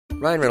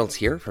Ryan Reynolds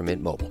here from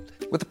Mint Mobile.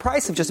 With the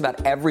price of just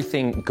about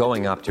everything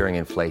going up during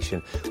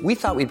inflation, we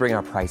thought we'd bring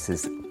our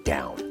prices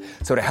down.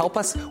 So to help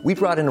us, we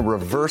brought in a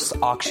reverse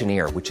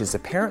auctioneer, which is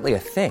apparently a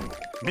thing.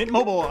 Mint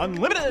Mobile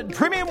Unlimited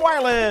Premium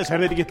Wireless. How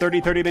to get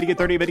 30, 30, bit to get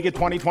 30, bit to get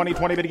 20, 20,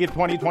 20, bit to get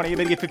 20, 20,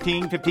 bit to get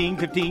 15, 15,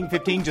 15,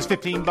 15, just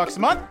 $15 a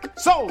month?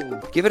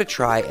 Sold! Give it a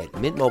try at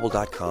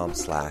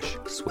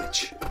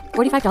mintmobile.com/switch.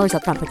 $45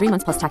 up front for 3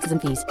 months plus taxes and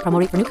fees. Promo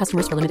rate for new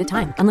customers for limited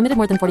time. Unlimited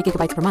more than 40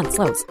 gigabytes per month.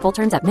 Slows full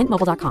terms at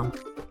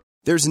mintmobile.com.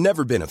 There's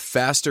never been a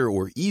faster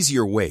or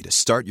easier way to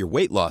start your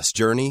weight loss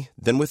journey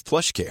than with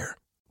PlushCare.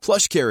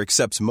 PlushCare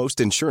accepts most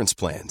insurance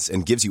plans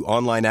and gives you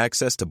online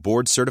access to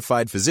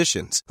board-certified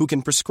physicians who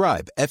can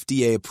prescribe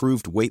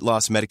FDA-approved weight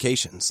loss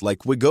medications like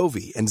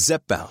Wegovy and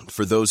Zepbound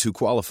for those who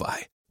qualify.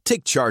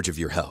 Take charge of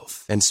your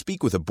health and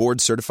speak with a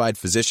board-certified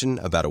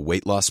physician about a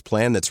weight loss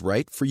plan that's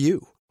right for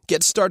you.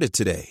 Get started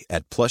today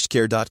at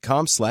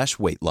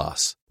plushcare.com/weight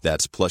loss.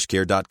 That's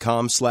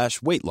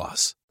plushcare.com/weight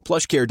loss.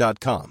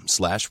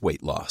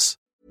 plushcare.com/weight loss.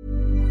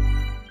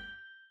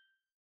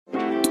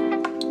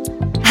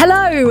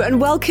 Hello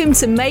and welcome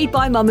to Made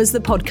by Mamas, the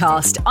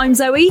podcast. I'm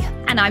Zoe.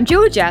 And I'm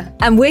Georgia.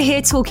 And we're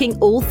here talking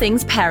all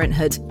things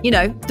parenthood. You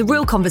know, the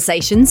real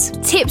conversations.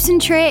 Tips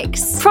and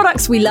tricks.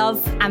 Products we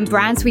love. And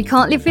brands we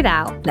can't live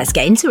without. Let's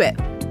get into it.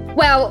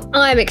 Well,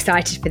 I'm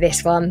excited for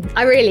this one.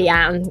 I really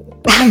am.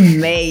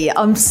 Me.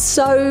 I'm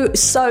so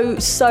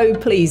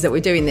pleased that we're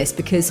doing this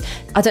because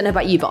I don't know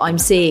about you, but I'm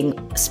seeing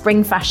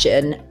spring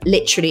fashion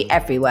literally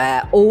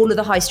everywhere. All of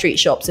the high street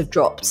shops have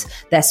dropped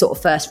their sort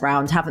of first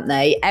round, haven't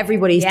they?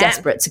 Everybody's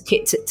desperate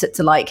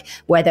to like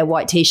wear their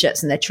white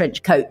t-shirts and their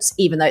trench coats,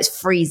 even though it's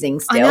freezing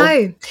still. I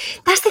know.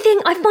 That's the thing.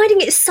 I'm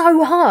finding it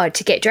so hard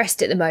to get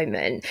dressed at the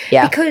moment.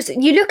 Yeah. Because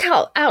you look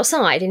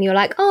outside and you're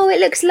like, oh, it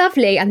looks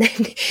lovely. And then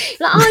you're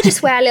like, oh, I'll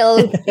just wear a little,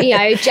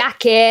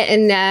 jacket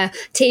and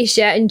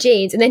t-shirt and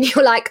jeans. And then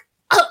you're like,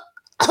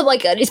 oh my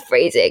God, it's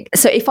freezing.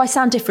 So if I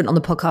sound different on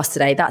the podcast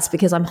today, that's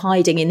because I'm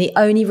hiding in the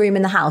only room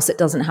in the house that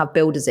doesn't have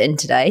builders in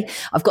today.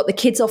 I've got the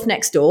kids off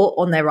next door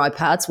on their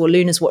iPads while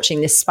Luna's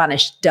watching this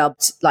Spanish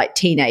dubbed like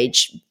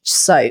teenage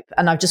soap.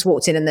 And I've just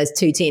walked in and there's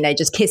two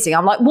teenagers kissing.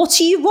 I'm like, what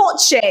are you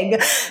watching?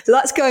 So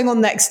that's going on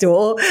next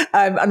door.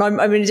 And I'm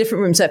in a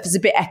different room. So if it's a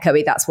bit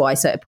echoey, that's why.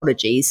 So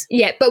apologies.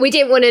 Yeah, but we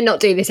didn't want to not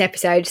do this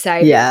episode.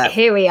 So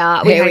here we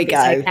are. Here we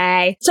go.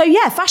 Okay. So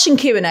fashion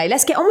Q&A.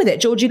 Let's get on with it.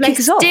 George, you kick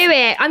us off. Let's do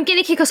it. I'm going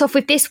to kick us off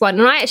with this one.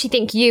 And I actually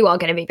think you are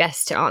going to be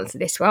best to answer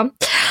this one.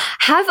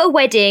 Have a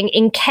wedding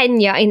in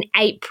Kenya in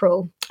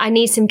April. I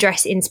need some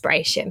dress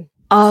inspiration.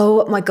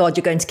 Oh my God,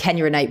 you're going to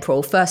Kenya in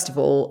April. First of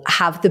all,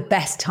 have the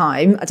best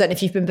time. I don't know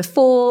if you've been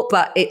before,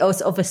 but it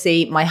was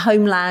obviously my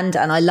homeland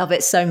and I love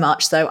it so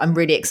much. So I'm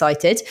really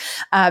excited.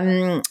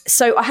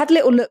 So I had a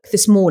little look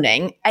this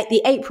morning at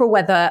the April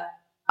weather.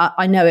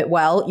 I know it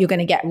well. You're going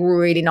to get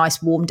really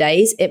nice warm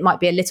days. It might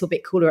be a little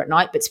bit cooler at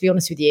night, but to be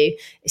honest with you,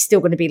 it's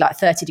still going to be like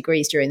 30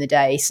 degrees during the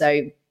day.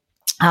 So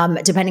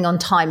depending on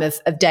time of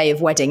day of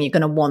wedding, you're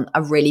going to want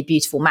a really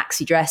beautiful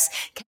maxi dress.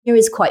 Kenya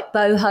is quite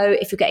boho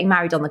if you're getting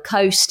married on the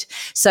coast.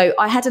 So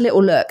I had a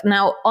little look.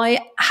 Now, my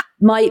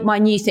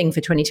new thing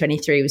for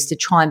 2023 was to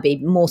try and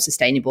be more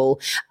sustainable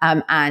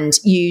and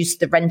use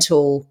the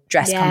rental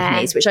dress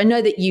companies, which I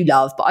know that you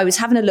love, but I was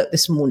having a look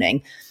this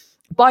morning.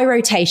 By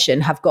Rotation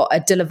have got a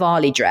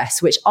Dilavali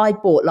dress, which I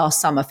bought last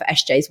summer for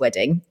SJ's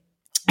wedding.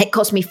 It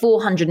cost me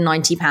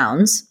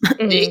 £490,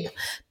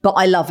 but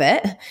I love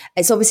it.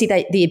 It's obviously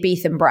the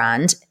Ibethan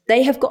brand.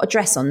 They have got a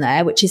dress on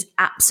there, which is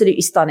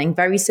absolutely stunning,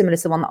 very similar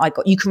to the one that I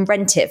got. You can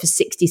rent it for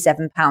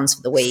 £67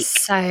 for the week.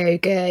 So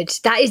good.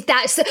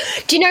 That's.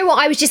 Do you know what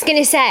I was just going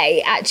to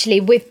say? Actually,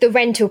 with the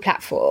rental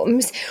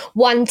platforms,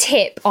 one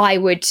tip I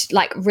would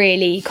like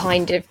really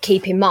kind of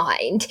keep in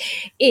mind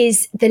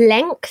is the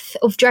length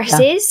of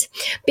dresses,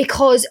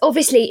 because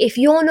obviously, if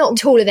you're not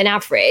taller than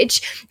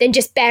average, then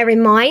just bear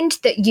in mind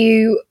that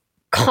you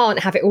can't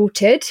have it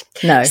altered.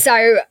 No.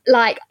 So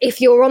like if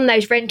you're on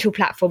those rental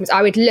platforms,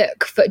 I would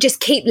look for,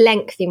 just keep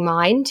length in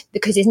mind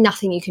because there's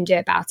nothing you can do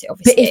about it,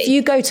 obviously. But if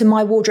you go to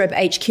My Wardrobe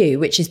HQ,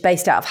 which is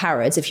based out of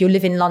Harrods, if you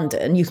live in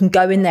London, you can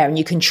go in there and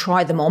you can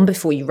try them on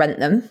before you rent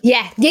them.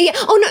 Yeah.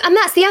 Oh no, and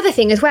that's the other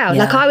thing as well.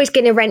 Like I was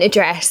going to rent a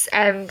dress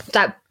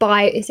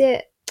is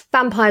it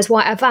Vampire's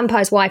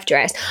Wife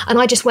dress, and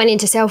I just went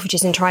into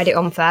Selfridges and tried it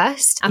on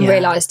first and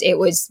realised it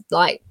was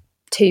like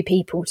 2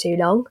 people too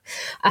long.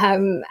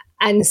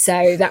 And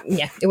so that,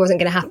 it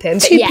wasn't going to happen.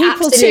 But Two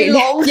people absolutely. too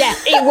long. Yeah,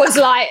 it was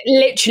like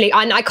literally,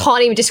 I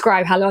can't even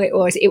describe how long it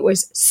was. It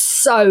was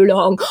so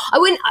long. I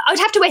would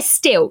have to wear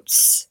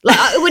stilts. Like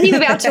I wouldn't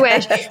even be able to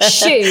wear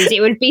shoes. It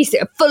would be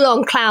full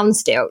on clown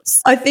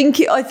stilts. I think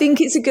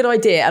it's a good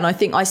idea. And I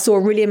think I saw a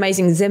really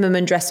amazing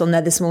Zimmerman dress on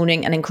there this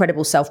morning, an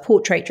incredible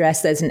self-portrait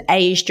dress. There's an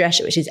Age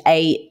dress, which is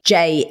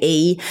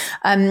AJE.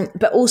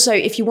 But also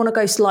if you want to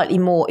go slightly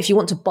more, if you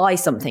want to buy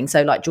something,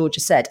 so like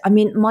Georgia said, I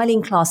mean,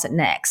 Mylene Class at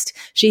Next,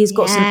 she's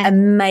got some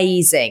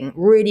amazing,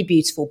 really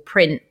beautiful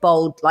print,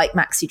 bold, like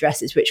maxi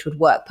dresses, which would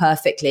work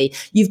perfectly.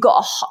 You've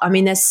got,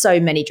 there's so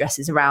many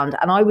dresses around,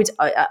 and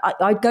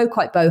I'd go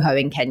quite boho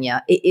in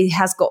Kenya. It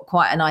has got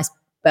quite a nice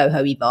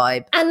boho-y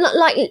vibe. And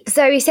like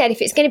Zoe said,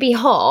 if it's going to be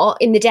hot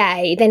in the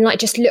day, then like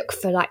just look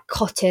for like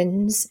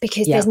cottons,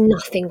 because there's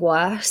nothing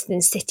worse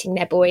than sitting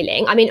there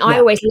boiling. I mean, I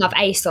always love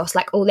ASOS,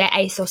 like all their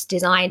ASOS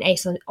design,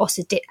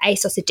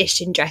 ASOS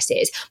edition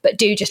dresses, but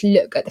do just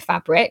look at the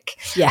fabric.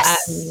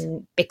 Yes.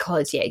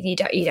 Because you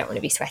don't want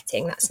to be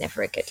sweating. That's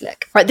never a good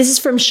look. Right, this is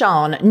from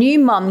Sean. New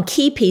mum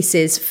key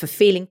pieces for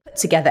feeling put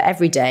together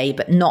every day,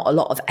 but not a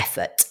lot of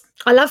effort.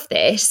 I love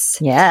this.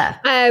 Yeah.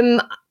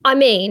 I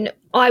mean,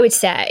 I would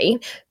say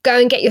go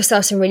and get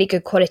yourself some really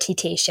good quality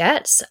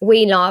t-shirts.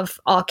 We love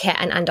Arket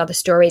and Other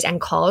Stories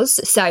and COS,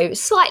 so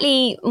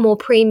slightly more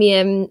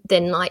premium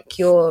than like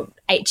your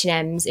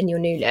H&M's and your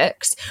New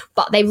Looks,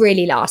 but they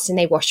really last and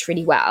they wash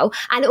really well.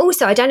 And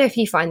also, I don't know if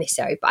you find this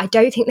so, but I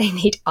don't think they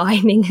need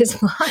ironing as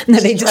much. No,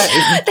 they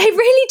don't. They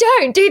really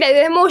don't, do they?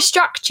 They're more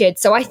structured.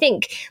 So I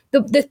think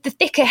the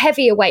thicker,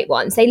 heavier weight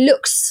ones, they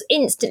look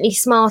instantly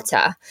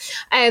smarter.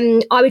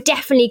 I would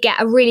definitely get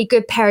a really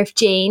good pair of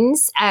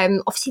jeans.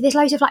 Obviously, there's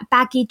loads of like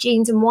baggy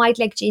jeans and wide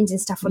leg jeans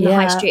and stuff on the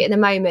high street at the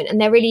moment, and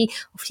they're really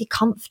obviously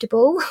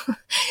comfortable.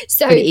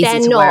 So really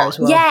they're not,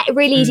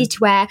 really easy to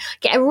wear.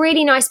 Get a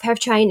really nice pair of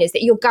trainers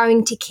that you're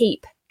going to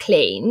keep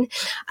clean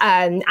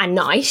and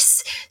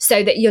nice,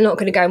 so that you're not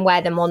going to go and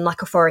wear them on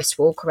like a forest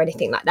walk or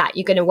anything like that.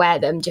 You're going to wear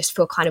them just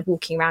for kind of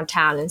walking around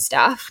town and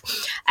stuff.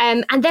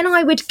 And then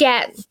I would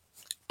get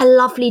a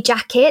lovely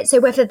jacket. So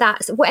whether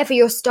that's whatever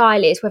your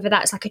style is, whether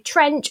that's like a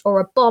trench or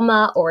a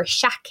bomber or a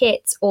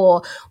shacket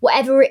or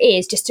whatever it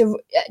is, just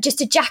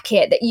a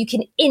jacket that you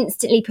can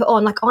instantly put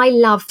on. Like I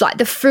love like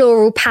the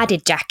floral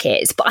padded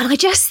jackets, but I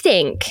just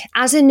think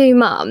as a new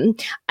mum,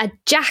 a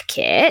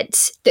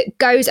jacket that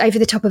goes over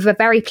the top of a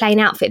very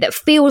plain outfit that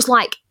feels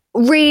like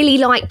really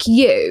like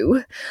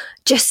you,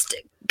 just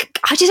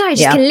I don't know,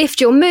 just can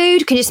lift your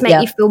mood, can just make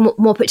you feel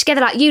more put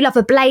together. Like you love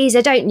a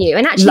blazer, don't you?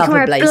 And actually you can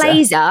wear a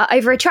blazer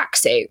over a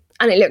tracksuit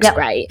and it looks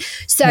great.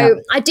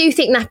 So I do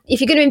think that if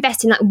you're going to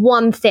invest in like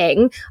one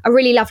thing, a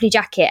really lovely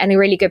jacket and a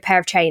really good pair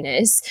of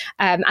trainers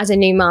as a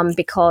new mum,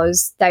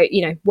 because though,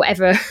 you know,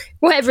 whatever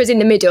is in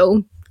the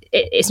middle,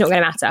 it's not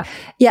going to matter.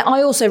 Yeah,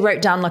 I also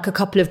wrote down like a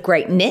couple of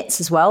great knits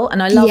as well.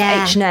 And I love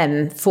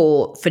H&M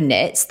for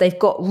knits. They've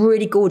got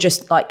really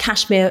gorgeous like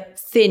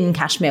thin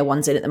cashmere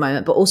ones in at the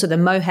moment, but also the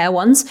mohair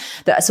ones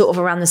that are sort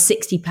of around the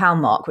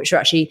 £60 mark, which are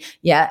actually,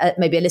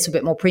 maybe a little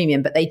bit more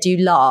premium, but they do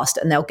last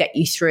and they'll get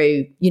you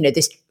through, you know,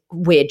 this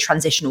weird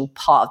transitional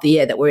part of the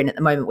year that we're in at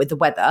the moment with the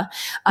weather.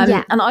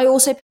 And I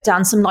also put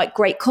down some like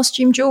great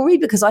costume jewelry,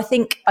 because I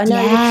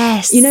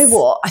know, you know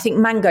what? I think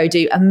Mango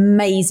do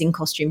amazing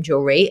costume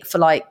jewelry for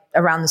like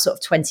around the sort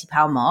of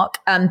 £20 mark.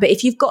 But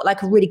if you've got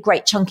like a really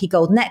great chunky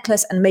gold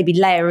necklace and maybe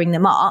layering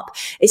them up,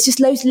 it's just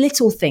those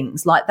little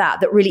things like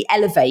that really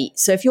elevate.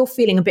 So if you're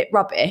feeling a bit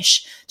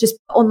rubbish, just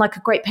put on like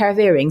a great pair of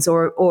earrings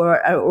or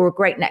a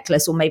great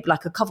necklace, or maybe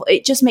like a couple.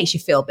 It just makes you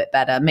feel a bit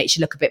better, makes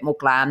you look a bit more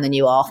glam than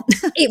you are.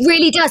 It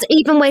really does.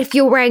 Even if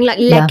you're wearing like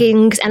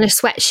leggings and a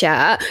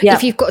sweatshirt,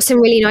 if you've got some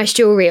really nice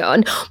jewelry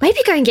on, maybe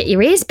go and get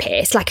your ears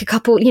pierced, like a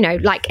couple, you know,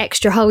 like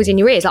extra holes in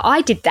your ears. Like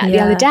I did that the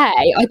other day.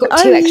 I got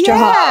 2 extra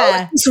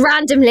holes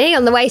randomly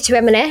on the way to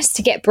M&S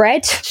to get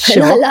bread.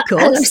 Sure, of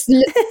course.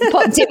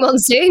 Popped it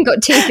monsoon,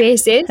 got 2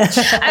 piercings. But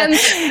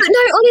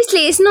no,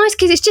 honestly, it's nice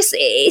because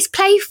it's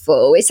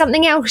playful. It's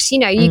something else, you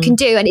know, you can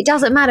do, and it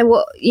doesn't matter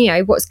what, you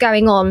know, what's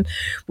going on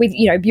with,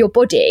 you know, your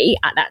body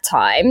at that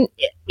time.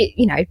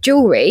 You know,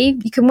 jewelry,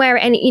 you can wear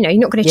it any, you know,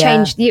 you're not going to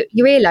change your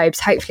earlobes,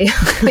 hopefully.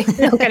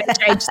 You're not going to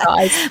change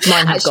size.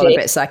 Mine have got a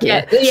bit saggy.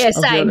 Yeah,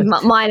 same.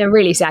 Mine are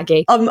really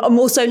saggy. I'm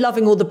also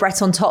loving all the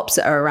Breton tops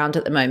that are around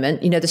at the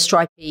moment. You know, the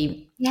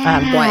stripy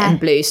white and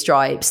blue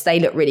stripes, they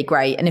look really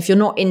great. And if you're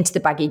not into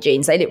the baggy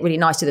jeans, they look really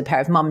nice with a pair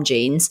of mum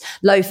jeans.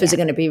 Loafers are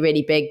going to be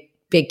really big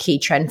key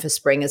trend for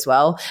spring as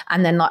well.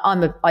 And then like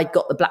I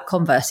got the black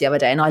Converse the other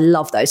day and I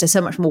love those. They're so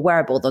much more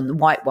wearable than the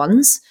white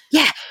ones.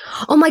 Yeah.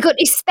 Oh my God.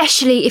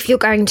 Especially if you're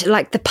going to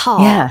like the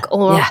park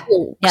or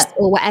walks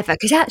or whatever.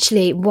 Because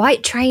actually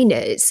white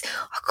trainers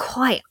are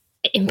quite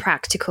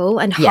impractical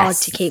and hard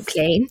to keep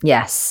clean.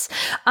 Yes.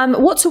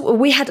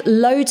 We had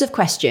loads of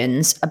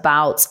questions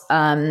about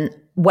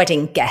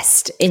wedding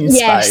guest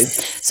inspo.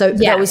 So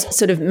there was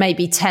sort of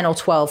maybe 10 or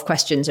 12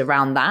 questions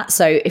around that.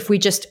 So if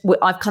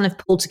I've kind of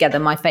pulled together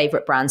my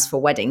favorite brands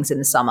for weddings in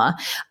the summer.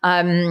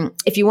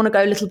 If you want to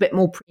go a little bit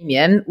more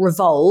premium,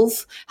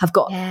 Revolve have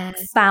got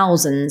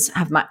thousands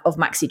of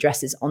maxi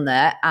dresses on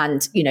there,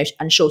 and, you know,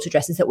 and shorter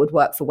dresses that would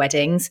work for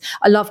weddings.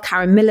 I love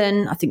Karen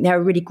Millen. I think they're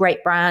a really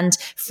great brand.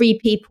 Free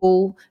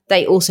People,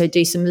 they also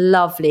do some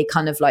lovely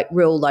kind of like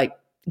real, like,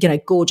 you know,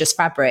 gorgeous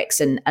fabrics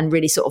and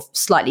really sort of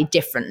slightly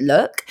different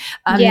look.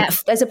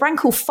 There's a brand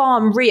called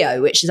Farm Rio,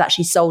 which is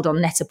actually sold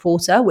on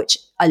Net-a-Porter, which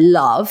I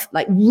love,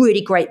 like really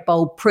great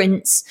bold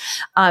prints.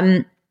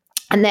 And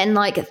then,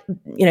 like,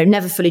 you know,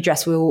 Never Fully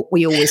Dressed, we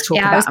always talk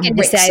about. And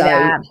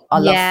Rixo,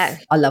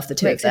 I love the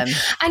two of them.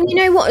 And you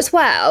know what as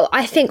well?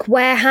 I think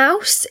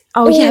Warehouse,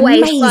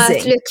 amazing.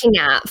 Worth looking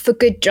at for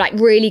good, like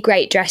really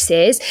great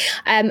dresses.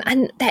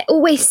 And they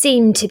always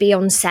seem to be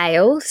on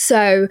sale.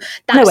 So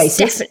that's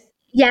definitely...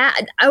 Yeah,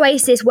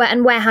 Oasis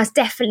and Warehouse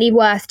definitely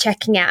worth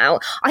checking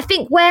out. I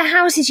think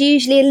Warehouse is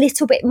usually a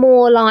little bit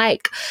more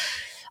like,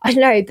 I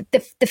don't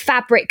know, the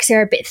fabrics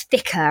are a bit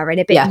thicker and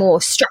a bit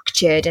more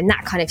structured and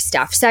that kind of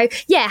stuff. So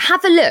yeah,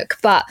 have a look.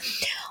 But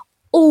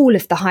all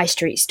of the high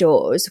street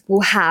stores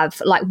will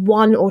have like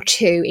one or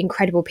two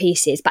incredible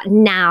pieces, but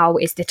now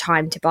is the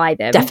time to buy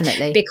them.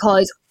 Definitely.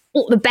 Because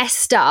all the best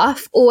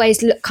stuff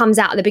always comes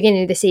out at the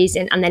beginning of the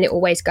season and then it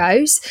always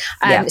goes.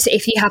 So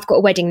if you have got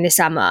a wedding in the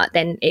summer,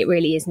 then it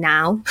really is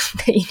now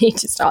that you need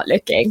to start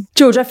looking.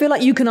 George, I feel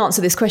like you can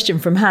answer this question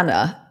from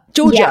Hannah.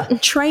 Georgia,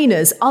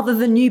 trainers other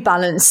than New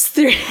Balance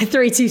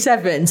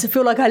 327s, I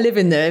feel like I live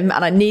in them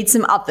and I need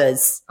some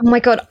others. Oh my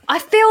God. I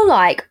feel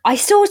like I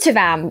sort of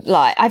am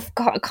like, I've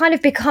kind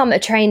of become a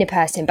trainer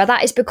person, but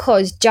that is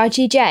because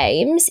Judgy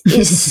James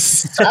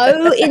is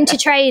so into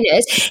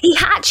trainers. He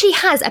actually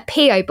has a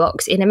PO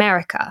box in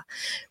America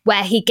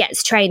where he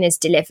gets trainers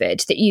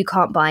delivered that you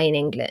can't buy in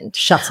England.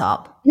 Shut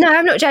up. No,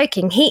 I'm not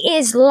joking. He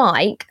is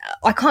like,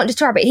 I can't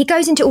describe it. He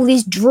goes into all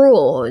these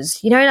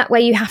drawers, you know, like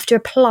where you have to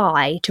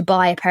apply to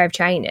buy a pair of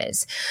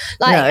trainers.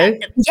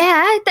 Like,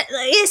 yeah,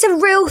 it's a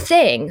real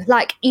thing.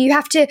 Like you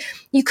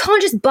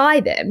can't just buy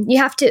them. You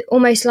have to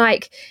almost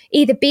like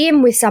either be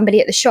in with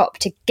somebody at the shop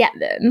to get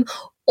them,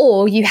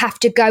 or you have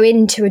to go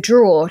into a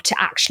drawer to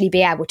actually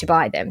be able to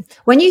buy them.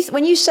 When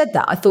you said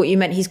that, I thought you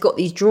meant he's got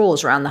these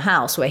drawers around the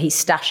house where he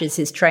stashes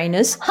his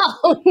trainers.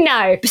 Oh,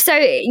 no. So,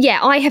 yeah,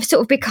 I have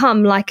sort of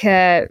become like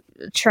a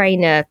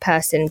trainer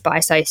person by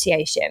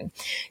association.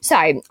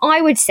 So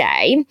I would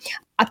say,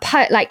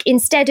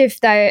 instead of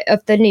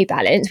the New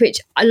Balance, which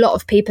a lot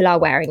of people are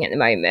wearing at the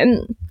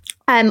moment,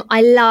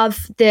 I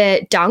love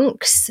the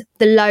Dunks,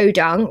 the low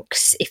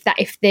Dunks.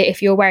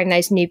 If you're wearing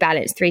those New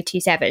Balance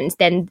 327s,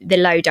 then the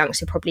low Dunks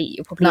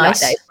you'll probably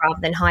nice. like those rather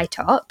than high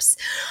tops.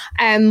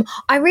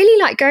 I really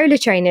like Gola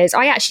trainers.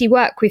 I actually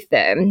work with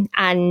them,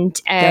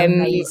 and they're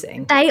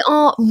amazing. They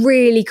are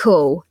really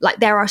cool. Like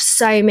there are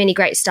so many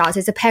great styles.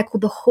 There's a pair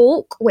called the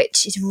Hawk,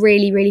 which is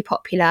really, really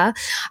popular,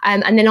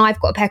 and then I've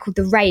got a pair called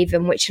the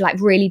Raven, which are like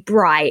really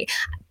bright.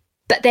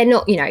 But they're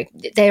not, you know,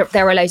 there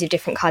are loads of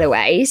different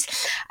colourways.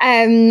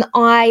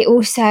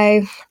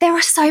 There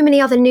are so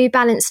many other New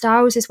Balance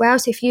styles as well.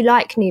 So if you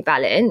like New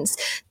Balance,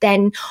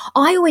 then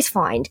I always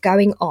find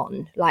going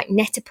on like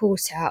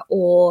Net-a-Porter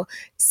or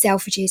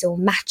Selfridges or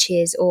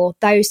Matches or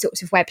those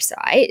sorts of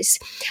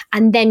websites,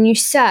 and then you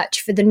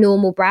search for the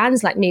normal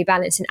brands like New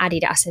Balance and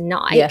Adidas and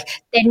Nike,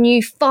 then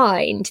you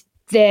find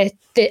the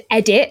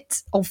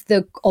edit of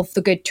the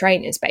good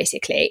trainers.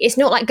 Basically, it's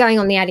not like going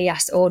on the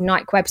Adidas or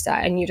Nike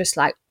website and you're just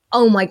like,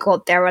 oh my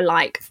God, there are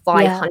like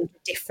 500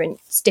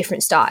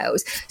 different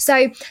styles.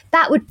 So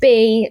that would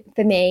be,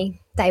 for me,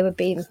 they would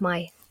be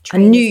my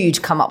trainers. I knew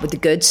you'd come up with the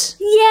goods.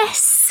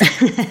 Yes.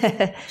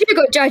 You've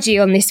got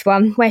Judgy on this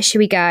one. Where should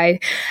we go?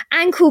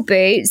 Ankle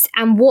boots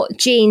and what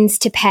jeans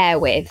to pair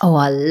with. Oh,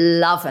 I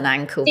love an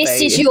ankle boot.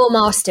 This is your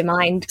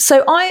mastermind.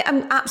 So I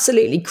am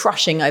absolutely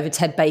crushing over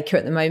Ted Baker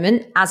at the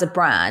moment as a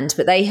brand,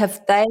 but they have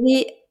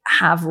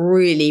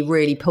really,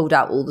 really pulled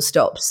out all the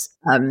stops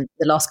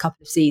the last couple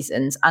of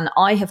seasons. And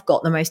I have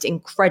got the most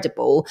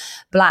incredible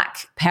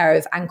black pair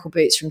of ankle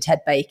boots from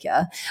Ted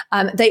Baker.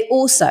 They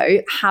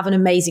also have an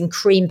amazing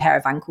cream pair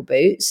of ankle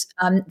boots.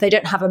 They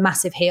don't have a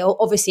massive heel.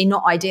 Obviously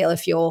not ideal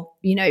if you're,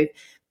 you know,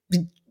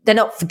 they're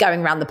not for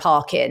going around the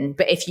park in,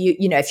 but if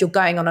if you're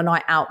going on a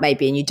night out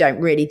maybe and you don't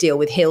really deal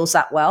with heels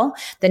that well,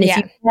 then if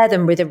you pair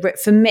them with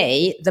for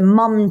me, the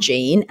mum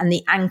jean and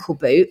the ankle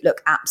boot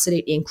look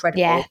absolutely incredible.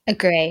 Yeah,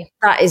 agree.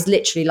 That is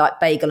literally like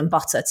bagel and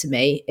butter to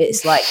me.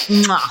 It's like,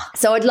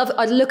 so I'd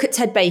look at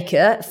Ted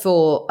Baker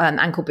for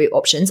ankle boot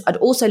options. I'd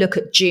also look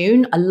at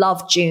June. I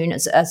love June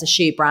as a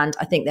shoe brand.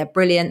 I think they're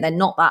brilliant. They're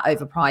not that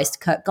overpriced.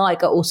 Kurt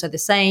Geiger also the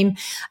same.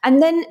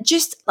 And then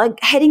just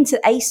like heading to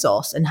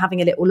ASOS and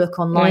having a little look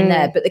online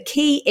there. But the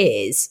key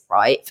is,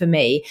 right, for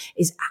me,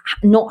 is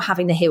not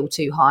having the heel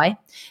too high,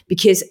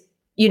 because,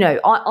 you know,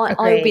 I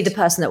will be the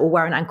person that will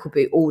wear an ankle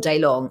boot all day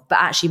long, but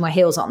actually my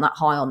heels aren't that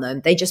high on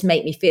them. They just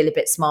make me feel a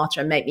bit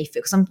smarter and make me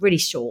feel, because I'm really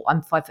short.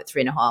 I'm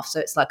 5'3.5",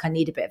 so it's like I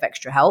need a bit of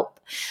extra help.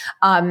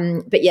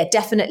 But yeah,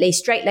 definitely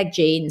straight leg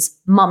jeans,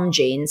 mum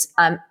jeans.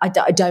 I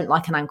don't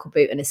like an ankle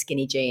boot and a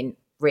skinny jean.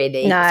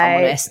 Really, if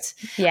I'm honest.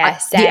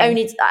 Yes.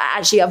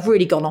 I've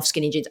really gone off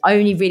skinny jeans. I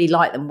only really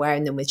like them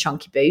wearing them with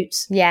chunky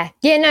boots. Yeah.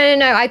 No,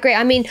 I agree.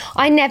 I mean,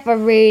 I never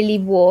really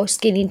wore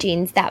skinny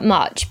jeans that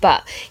much,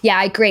 but yeah,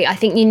 I agree. I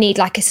think you need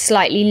like a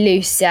slightly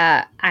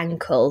looser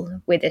ankle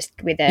with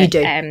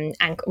an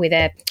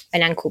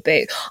ankle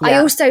boot. Yeah. I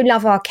also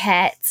love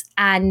Arquette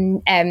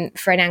and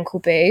for an ankle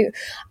boot.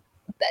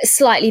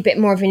 Slightly bit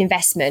more of an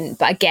investment,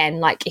 but again,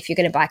 like if you're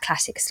going to buy a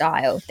classic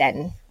style,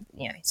 then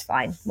you know it's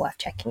fine, worth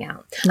checking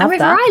out. And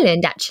River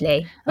Island,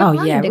 actually.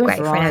 Great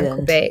for an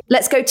ankle boot.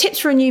 Let's go. Tips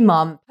for a new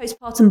mum.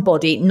 Postpartum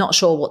body, not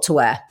sure what to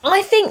wear.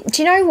 I think.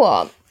 Do you know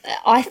what?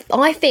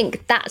 I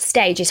think that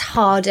stage is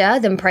harder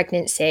than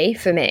pregnancy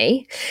for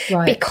me,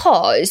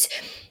 because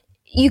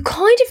you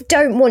kind of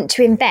don't want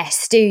to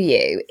invest, do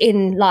you,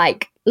 in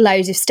like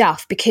loads of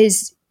stuff,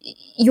 because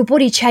your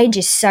body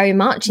changes so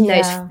much in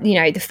those, you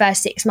know, the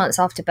first 6 months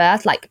after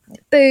birth, like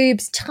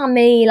boobs,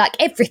 tummy, like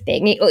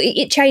everything.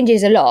 It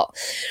changes a lot.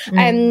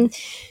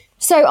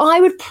 So I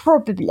would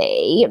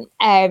probably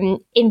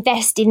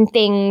invest in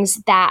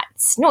things but,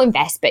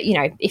 you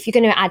know, if you're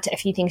going to add a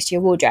few things to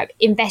your wardrobe,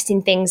 invest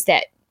in things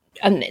that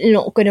are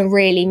not going to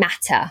really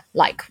matter,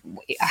 like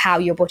how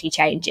your body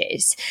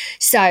changes.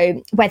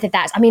 So whether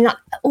that's, I mean, like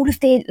all of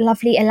the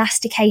lovely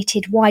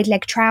elasticated wide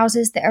leg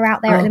trousers that are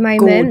out there at the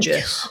moment.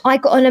 Gorgeous. I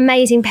got an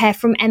amazing pair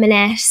from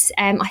M&S.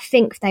 I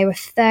think they were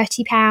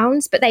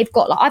 £30, but they've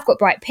got, like, I've got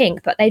bright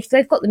pink, but they've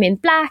got them in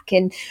black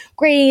and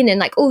green and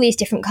like all these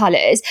different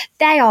colours.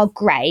 They are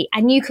great,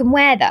 and you can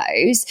wear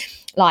those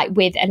like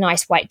with a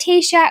nice white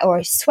t-shirt or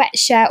a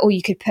sweatshirt, or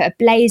you could put a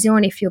blazer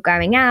on if you're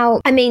going out.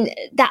 I mean,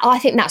 I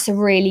think that's they're a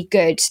really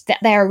good,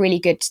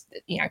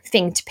 you know,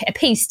 a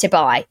piece to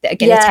buy that are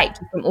going to take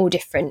you from all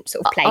different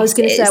sort of places. I was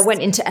going to say, I went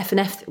into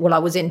F&F, I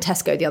was in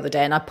Tesco the other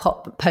day, and I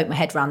poked my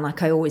head around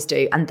like I always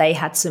do, and they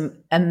had some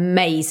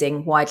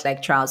amazing wide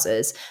leg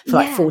trousers for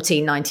like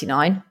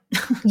 $14.99.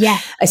 Yeah.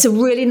 It's a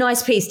really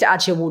nice piece to add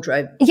to your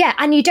wardrobe. Yeah,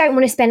 and you don't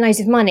want to spend loads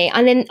of money.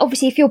 And then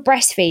obviously if you're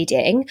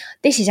breastfeeding,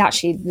 this is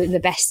actually the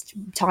best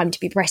time to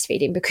be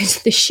breastfeeding,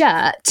 because the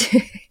shirt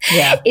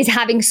is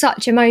having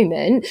such a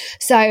moment.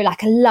 So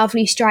like a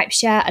lovely striped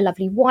shirt, a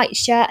lovely white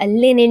shirt, a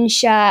linen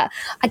shirt.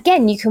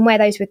 Again, you can wear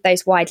those with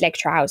those wide leg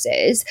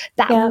trousers.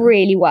 That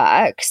really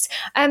works.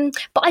 But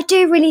I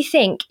do really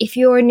think if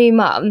you're a new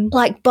mum,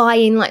 like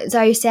buying, like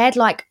Zoe said,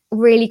 like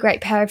really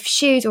great pair of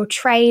shoes or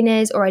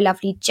trainers or a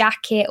lovely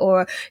jacket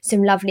or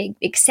some lovely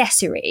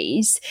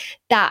accessories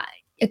that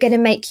are going to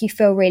make you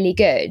feel really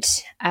good.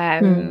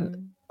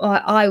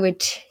 I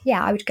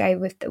would go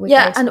with those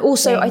and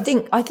also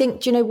things. I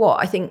think do you know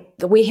what, I think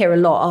that we hear a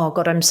lot, oh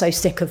god, I'm so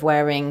sick of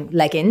wearing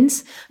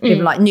leggings.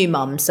 People like new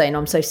mums saying,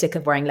 I'm so sick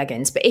of wearing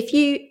leggings. But if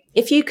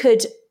you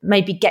could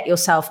maybe get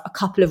yourself a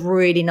couple of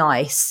really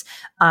nice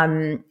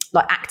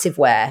like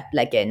activewear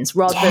leggings,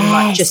 rather than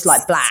like just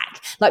like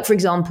black, like for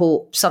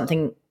example,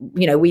 something,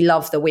 you know, we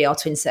love the We Are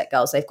Twinset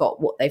girls. They've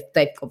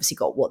obviously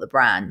got What the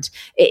brand.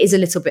 It is a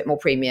little bit more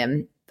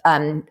premium,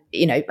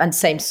 you know, and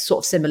same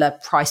sort of similar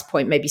price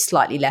point, maybe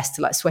slightly less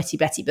to like Sweaty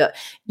Betty, but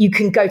you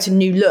can go to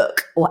New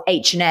Look or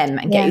H&M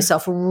and get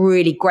yourself a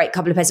really great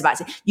couple of pairs of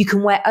backs. You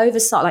can wear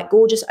like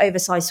gorgeous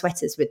oversized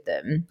sweaters with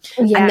them.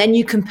 And then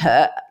you can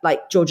put,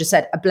 like Georgia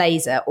said, a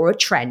blazer or a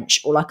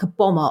trench or like a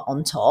bomber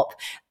on top,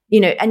 you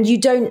know, and you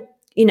don't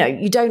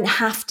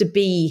have to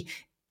be,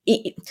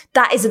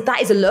 that is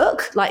a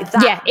look like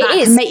that. Yeah, it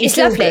is. Can make you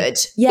feel lovely. Good.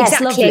 Yeah,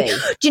 exactly. It's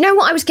lovely. Do you know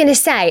what I was going to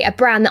say? A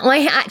brand that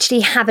I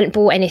actually haven't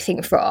bought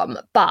anything from,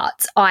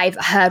 but I've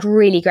heard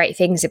really great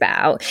things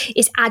about,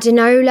 is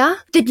Adenola.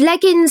 The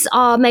leggings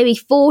are maybe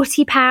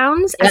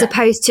 £40 as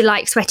opposed to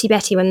like Sweaty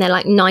Betty when they're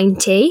like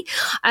 90.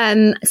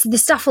 So the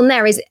stuff on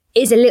there is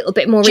a little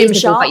bit more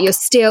reasonable, but you're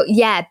still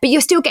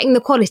getting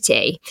the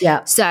quality.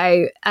 Yeah.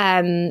 So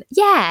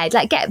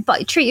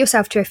but treat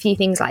yourself to a few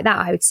things like that,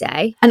 I would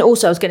say. And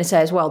also I was going to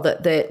say as well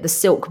that the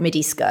silk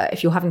midi skirt,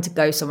 if you're having to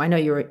go somewhere, I know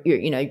you're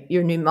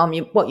a new mum,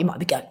 you might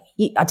be going,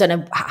 I don't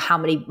know how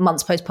many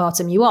months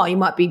postpartum you are. You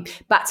might be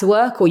back to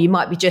work, or you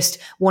might be just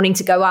wanting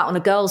to go out on a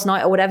girls'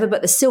 night or whatever.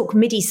 But the silk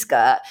midi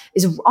skirt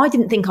I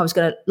didn't think I was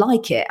going to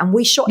like it. And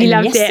we shot it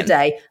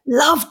yesterday.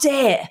 Loved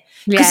it.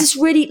 Because it's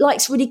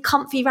really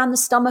comfy around the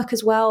stomach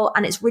as well.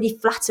 And it's really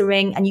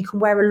flattering. And you can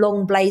wear a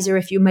long blazer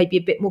if you're maybe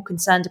a bit more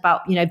concerned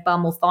about, you know,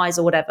 bum or thighs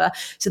or whatever.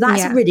 So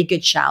that's a really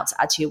good shout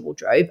to add to your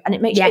wardrobe. And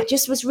it makes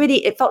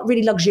it felt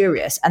really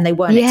luxurious, and they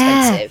weren't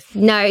expensive.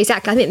 No,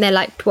 exactly. I think they're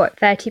like, what,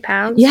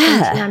 £30?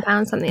 Yeah.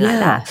 £29, something like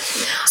that.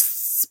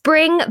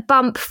 Spring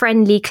bump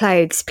friendly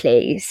clothes,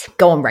 please.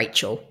 Go on,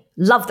 Rachel.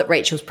 Love that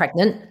Rachel's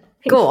pregnant.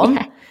 Go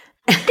on.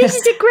 This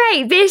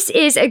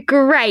is a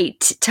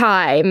great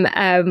time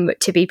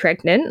to be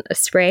pregnant,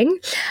 spring.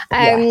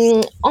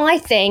 I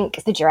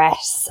think the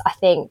dress,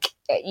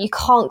 you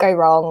can't go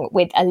wrong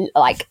with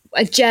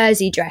a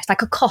jersey dress,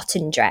 like a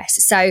cotton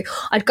dress. So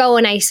I'd go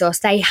on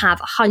ASOS. They have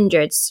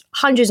hundreds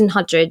and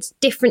hundreds,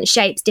 different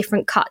shapes,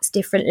 different cuts,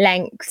 different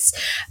lengths,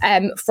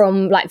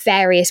 from like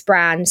various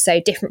brands. So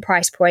different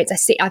price points.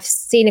 I've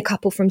seen a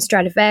couple from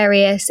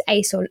Stradivarius,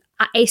 ASOS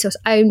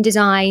own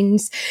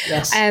designs.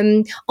 Yes.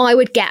 I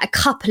would get a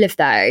couple of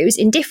those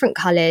in different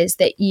colours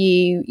that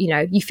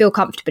you feel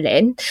comfortable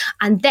in,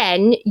 and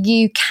then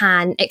you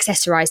can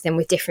accessorize them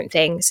with different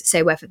things.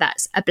 So whether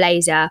that's a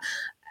blazer,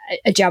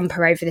 a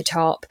jumper over the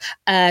top,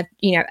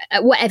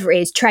 whatever it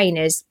is,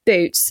 trainers,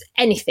 boots,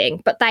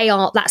 anything. But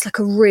that's like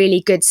a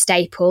really good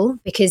staple,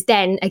 because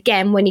then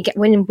again, when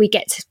we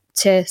get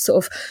to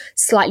sort of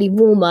slightly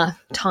warmer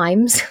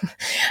times,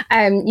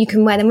 you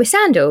can wear them with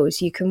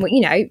sandals. You can,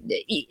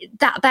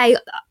 a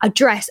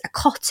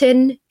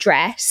cotton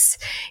dress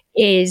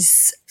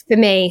is for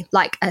me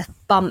like a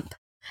bump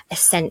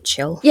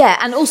essential. Yeah,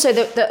 and also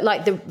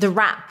the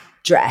wrap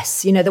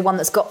dress, you know, the one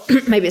that's got,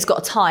 maybe it's got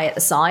a tie at the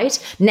side.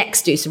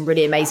 Next do some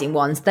really amazing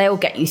ones. They'll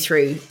get you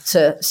through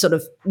to sort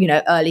of, you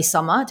know, early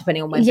summer,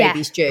 depending on when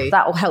baby's due.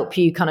 That will help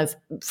you kind of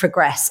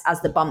progress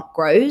as the bump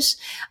grows.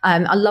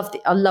 I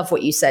love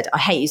what you said. I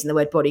hate using the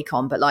word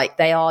bodycon, but like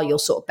they are your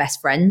sort of best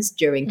friends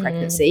during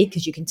pregnancy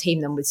because you can team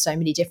them with so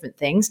many different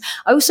things.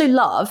 I also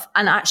love,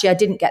 and actually I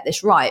didn't get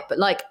this right, but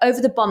like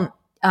over the bump,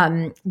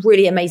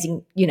 really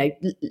amazing, you know,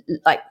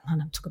 like I'm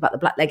talking about the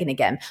black legging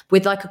again,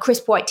 with like a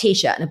crisp white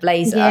t-shirt and a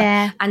blazer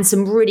and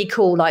some really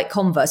cool like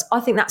Converse.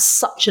 I think that's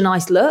such a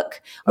nice look.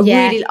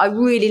 I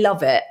really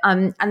love it.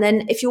 And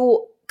then if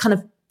you're kind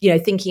of, you know,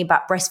 thinking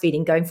about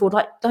breastfeeding going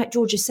forward, like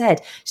Georgia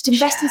said, just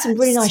invest in some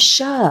really nice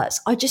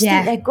shirts. I just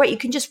think they're great. You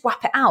can just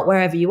wrap it out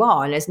wherever you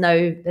are, and there's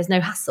no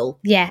hassle.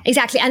 Yeah,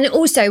 exactly. And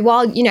also,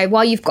 while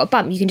you've got a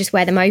bump, you can just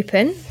wear them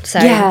open. So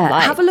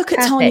have a look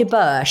at Tanya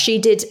Burr. She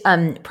did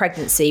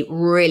pregnancy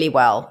really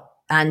well.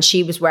 And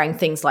she was wearing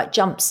things like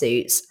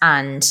jumpsuits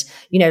and,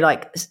 you know,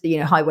 like, you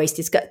know,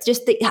 high-waisted skirts.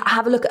 Just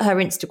have a look at her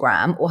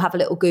Instagram or have a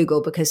little Google,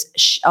 because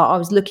I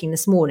was looking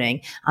this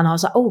morning and I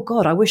was like, oh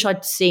God, I wish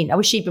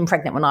she'd been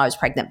pregnant when I was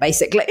pregnant,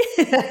 basically.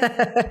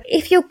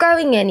 If you're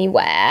going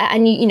anywhere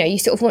and you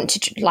sort of want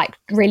to like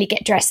really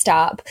get dressed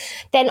up,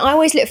 then I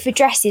always look for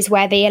dresses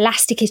where the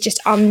elastic is just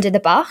under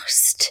the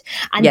bust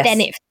and then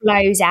it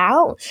flows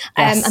out.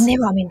 And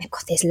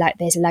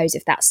there's loads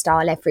of that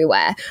style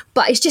everywhere.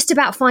 But it's just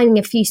about finding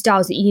a few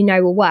styles that you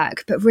know will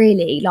work, but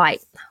really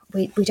like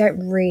we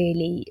don't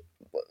really,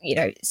 you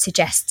know,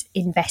 suggest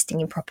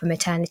investing in proper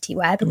maternity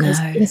wear, because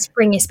in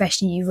spring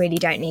especially you really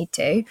don't need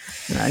to.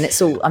 No, and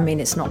it's all, I mean,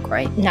 it's not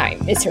great. No,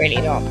 it's really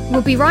not.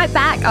 We'll be right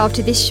back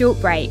after this short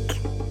break.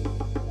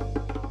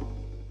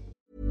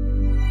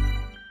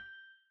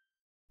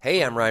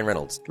 Hey, I'm Ryan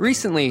Reynolds.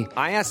 Recently,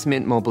 I asked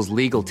Mint Mobile's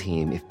legal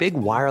team if big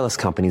wireless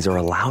companies are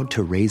allowed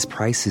to raise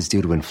prices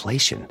due to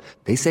inflation.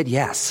 They said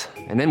yes.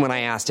 And then when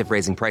I asked if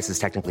raising prices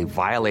technically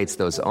violates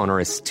those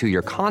onerous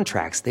 2-year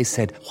contracts, they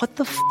said, what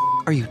the f***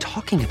 are you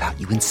talking about,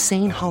 you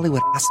insane Hollywood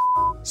ass f-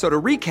 So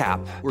to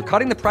recap, we're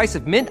cutting the price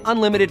of Mint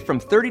Unlimited from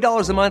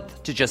 $30 a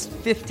month to just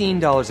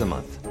 $15 a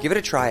month. Give it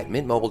a try at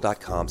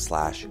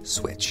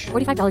mintmobile.com/switch.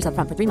 $45 up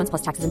front for 3 months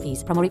plus taxes and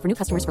fees. Promo rate for new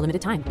customers for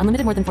limited time.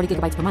 Unlimited more than 40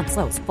 gigabytes per month.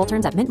 Slows full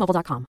terms at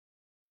mintmobile.com.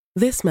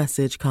 This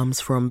message comes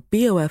from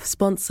BOF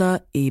sponsor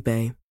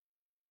eBay.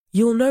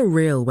 You'll know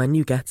real when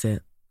you get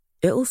it.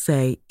 It'll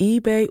say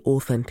eBay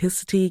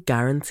Authenticity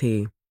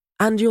Guarantee.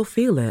 And you'll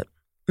feel it.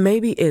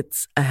 Maybe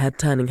it's a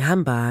head-turning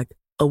handbag,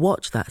 a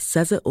watch that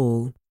says it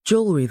all,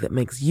 jewelry that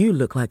makes you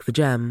look like the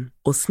gem,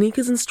 or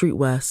sneakers and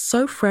streetwear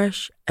so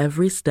fresh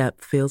every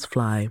step feels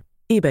fly.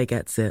 eBay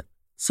gets it.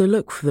 So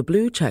look for the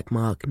blue check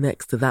mark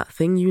next to that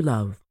thing you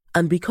love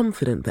and be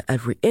confident that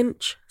every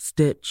inch,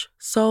 stitch,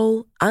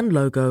 sole, and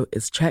logo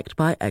is checked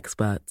by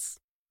experts.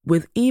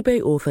 With eBay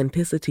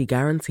Authenticity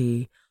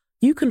Guarantee,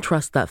 you can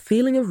trust that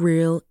feeling of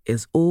real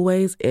is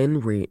always in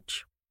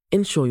reach.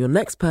 Ensure your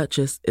next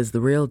purchase is the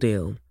real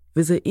deal.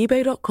 Visit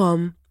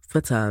ebay.com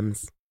for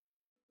terms.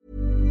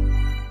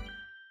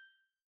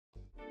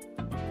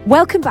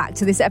 Welcome back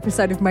to this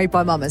episode of Made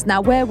by Mamas.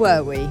 Now, where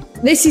were we?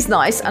 This is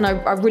nice, and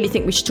I really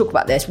think we should talk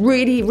about this.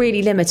 Really,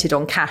 really limited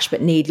on cash,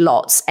 but need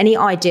lots. Any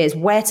ideas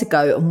where to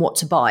go and what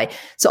to buy?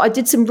 So I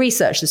did some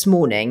research this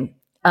morning,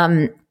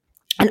 and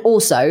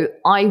also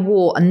I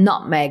wore a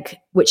nutmeg,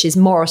 which is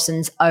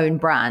Morrison's own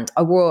brand.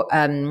 I wore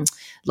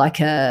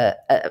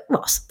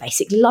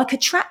basically like a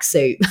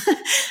tracksuit,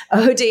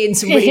 a hoodie and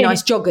some really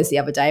nice joggers the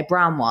other day, a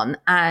brown one.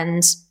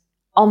 And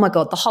oh my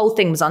God, the whole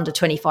thing was under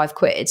 25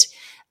 quid.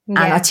 And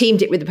I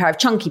teamed it with a pair of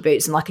chunky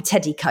boots and like a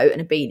teddy coat and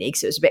a beanie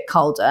because it was a bit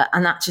colder.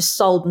 And that just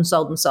sold and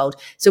sold and sold.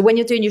 So when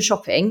you're doing your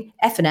shopping,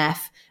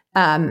 F&F,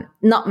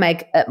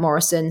 nutmeg at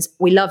Morrison's.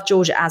 We love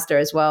Georgia Asda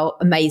as well.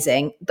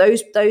 Amazing.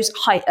 Those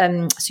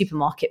high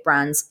supermarket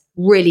brands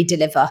really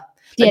deliver.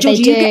 Yeah, Georgia,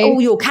 they do. You get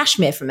all your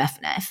cashmere from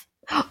F&F.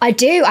 I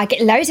do. I get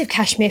loads of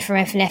cashmere from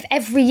F&F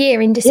every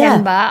year in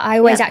December. I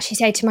always actually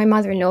say to my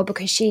mother-in-law,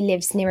 because she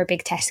lives near a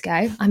big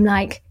Tesco, I'm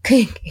like,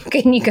 can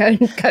you go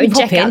and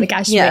check out the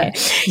cashmere?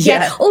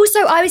 Yeah.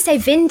 Also, I would say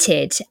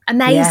Vinted,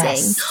 amazing.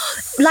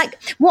 Yes. Like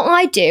what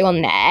I do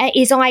on there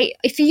is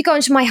if you go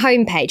onto my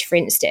homepage, for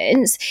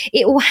instance,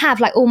 it will have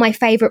like all my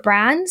favourite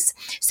brands.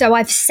 So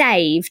I've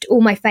saved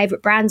all my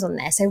favourite brands on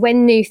there. So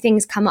when new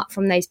things come up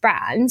from those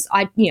brands,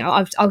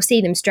 I'll see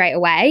them straight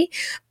away.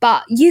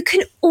 But you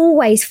can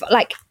always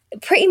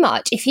pretty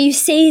much if you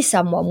see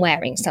someone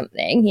wearing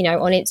something,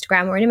 on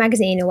Instagram or in a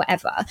magazine or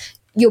whatever,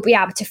 you'll be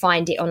able to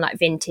find it on like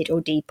Vinted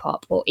or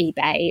Depop or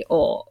eBay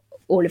or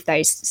all of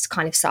those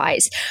kind of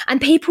sites.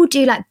 And people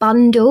do like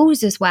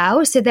bundles as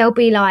well. So there'll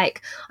be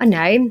like, I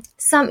know,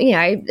 some,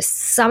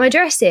 summer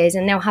dresses,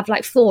 and they'll have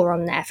like 4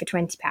 on there for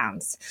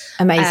 £20.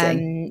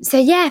 Amazing. So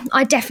yeah,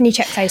 I definitely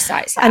check those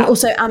sites out. And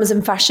also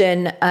Amazon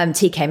Fashion,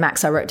 TK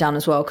Maxx I wrote down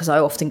as well, because I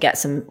often get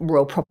some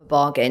real proper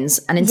bargains.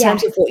 And in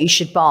terms of what you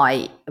should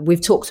buy,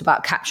 we've talked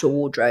about capsule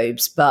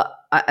wardrobes, but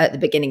at the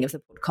beginning of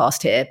the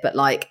podcast here, but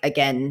like,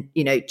 again,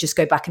 you know, just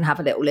go back and have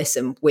a little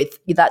listen with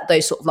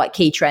those sort of like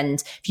key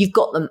trends. If you've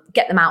got them,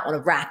 get them out on a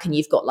rack, and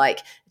you've got like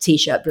a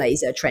t-shirt,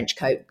 blazer, trench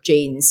coat,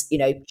 jeans, you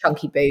know,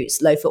 chunky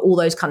boots, loafer, all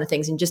those kind of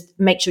things, and just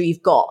make sure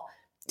you've got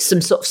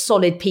some sort of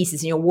solid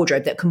pieces in your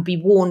wardrobe that can be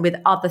worn with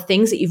other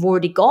things that you've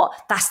already got.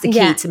 That's the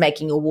key to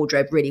making your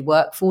wardrobe really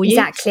work for you.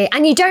 Exactly.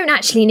 And you don't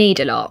actually need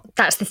a lot.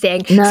 That's the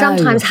thing. No.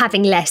 Sometimes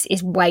having less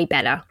is way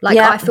better. Like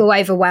I feel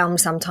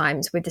overwhelmed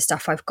sometimes with the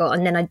stuff I've got,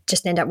 and then I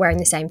just end up wearing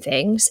the same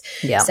things.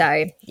 Yeah.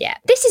 So yeah,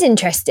 this is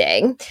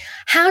interesting.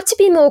 How to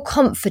be more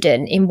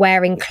confident in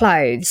wearing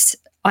clothes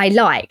I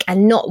like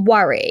and not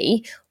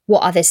worry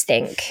what others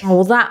think.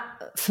 Well, that,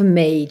 for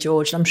me,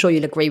 George, I'm sure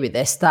you'll agree with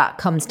this, that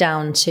comes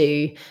down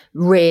to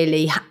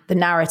really the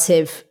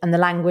narrative and the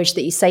language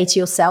that you say to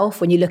yourself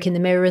when you look in the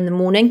mirror in the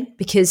morning,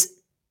 because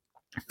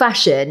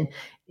fashion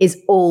is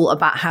all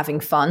about having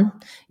fun.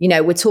 You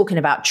know, we're talking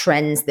about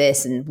trends,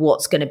 this and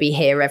what's going to be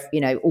here,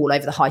 you know, all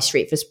over the high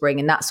street for spring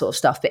and that sort of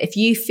stuff. But if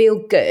you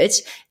feel good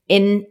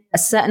in a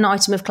certain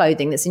item of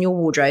clothing that's in your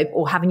wardrobe,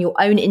 or having your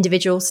own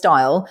individual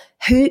style,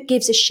 who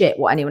gives a shit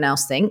what anyone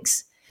else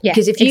thinks? Yeah,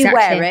 because if you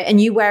wear it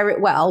and you wear it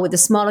well with a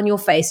smile on your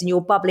face and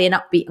you're bubbly and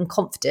upbeat and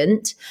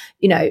confident,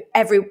 you know,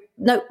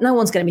 no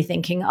one's going to be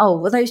thinking, oh,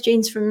 were those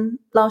jeans from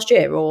last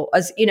year? Or,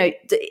 as you know,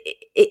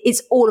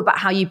 it's all about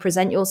how you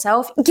present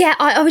yourself. Yeah,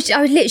 I was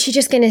literally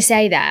just going to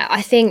say that.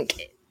 I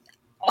think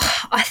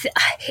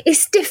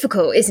it's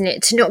difficult, isn't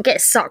it, to not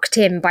get sucked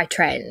in by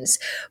trends.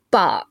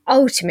 But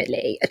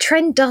ultimately, a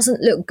trend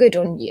doesn't look good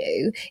on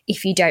you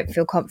if you don't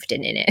feel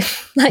confident in it.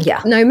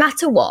 No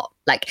matter what.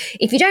 Like,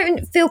 if you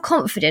don't feel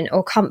confident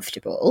or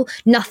comfortable,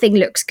 nothing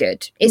looks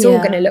good. It's all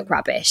going to look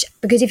rubbish.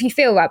 Because if you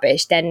feel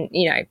rubbish, then,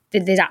 you know,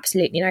 there's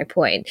absolutely no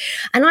point.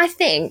 And I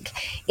think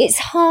it's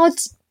hard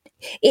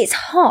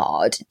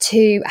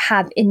to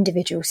have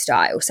individual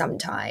style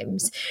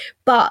sometimes.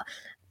 But,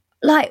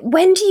 like,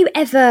 when do you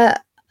ever...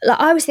 Like,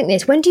 I always think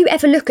this, when do you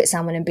ever look at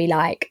someone and be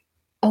like,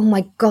 oh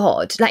my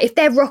God, like if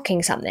they're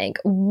rocking something,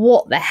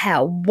 what the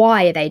hell?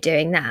 Why are they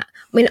doing that?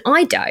 I mean,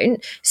 I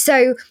don't.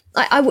 So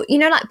you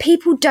know, like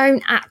people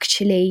don't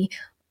actually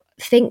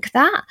think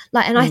that.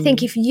 Like, and I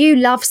think if you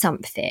love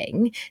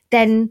something,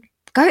 then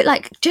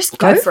just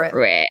go for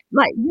it.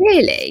 Like,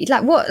 really,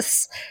 like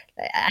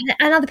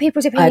and other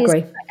people's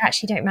opinions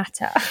actually don't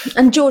matter.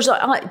 And Georgia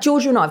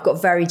and I have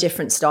got very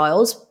different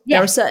styles. Yeah.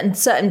 There are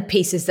certain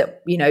pieces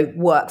that, you know,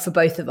 work for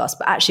both of us,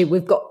 but actually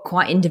we've got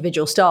quite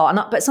individual style.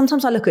 But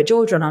sometimes I look at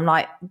Georgia and I'm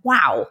like,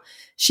 wow,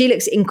 she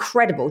looks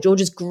incredible.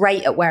 Georgia's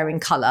great at wearing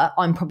colour.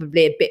 I'm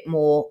probably a bit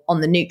more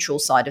on the neutral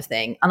side of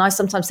thing. And I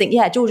sometimes think,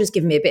 yeah, Georgia's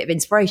given me a bit of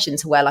inspiration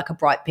to wear like a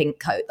bright pink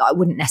coat that I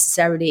wouldn't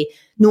necessarily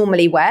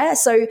normally wear.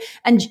 So,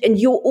 and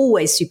you're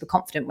always super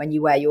confident when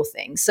you wear your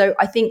things. So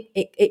I think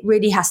it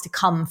really has to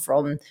come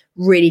from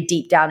really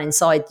deep down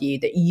inside you,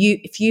 that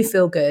if you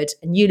feel good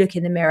and you look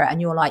in the mirror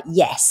and you're like,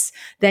 yes,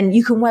 then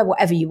you can wear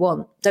whatever you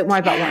want. Don't worry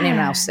about what anyone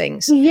else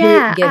thinks.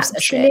 Yeah, who gives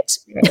absolutely.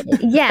 a shit?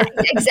 Yeah,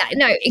 exactly.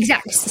 No,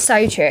 exactly.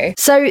 So true.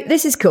 So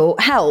this is cool.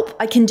 Help.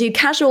 I can do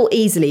casual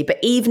easily, but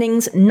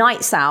evenings,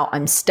 nights out,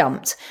 I'm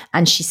stumped.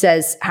 And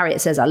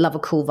Harriet says, I love a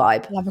cool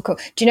vibe. Love a cool.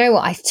 Do you know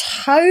what? I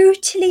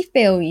totally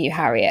feel you,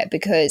 Harriet,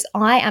 because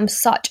I am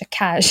such a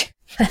cash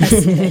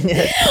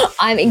person.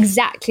 I'm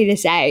exactly the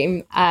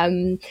same.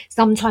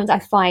 Sometimes I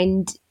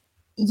find,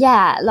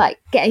 like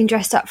getting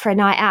dressed up for a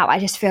night out, I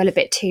just feel a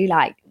bit too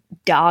like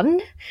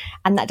done,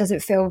 and that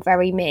doesn't feel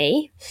very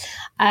me.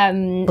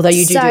 Although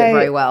you do it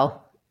very well.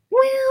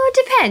 Well,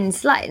 it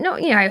depends. Like,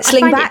 not, you know,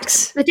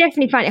 slingbacks. I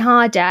definitely find it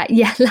harder.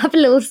 Yeah, love a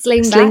little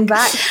slingback.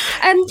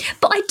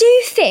 But I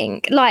do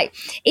think, like,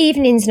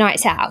 evenings,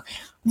 nights out,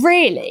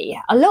 really,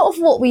 a lot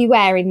of what we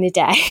wear in the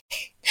day,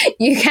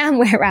 you can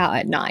wear out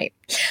at night.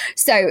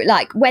 So,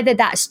 like, whether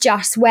that's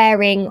just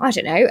wearing, I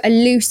don't know, a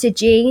looser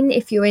jean,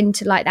 if you're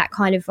into, like, that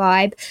kind of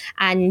vibe,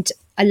 and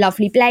a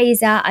lovely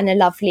blazer and a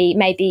lovely,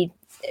 maybe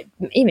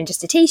even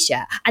just a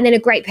t-shirt, and then a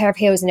great pair of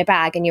heels and a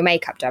bag and your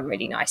makeup done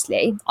really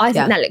nicely. I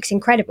think that looks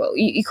incredible.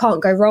 You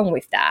can't go wrong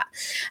with that.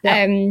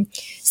 Yeah.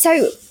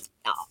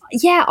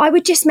 I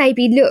would just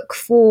maybe look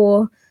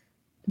for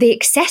the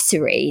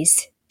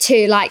accessories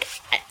to like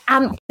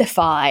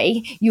amplify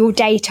your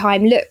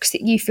daytime looks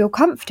that you feel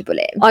comfortable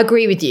in. I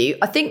agree with you.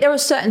 I think there are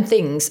certain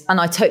things, and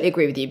I totally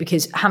agree with you,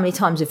 because how many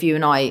times have you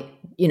and I,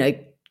 you know,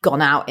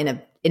 gone out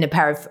in a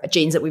pair of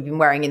jeans that we've been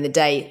wearing in the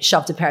day,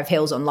 shoved a pair of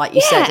heels on, like you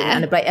said,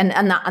 and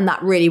that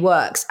really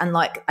works. And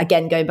like,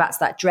 again, going back to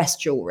that dress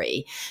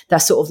jewelry,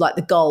 that's sort of like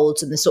the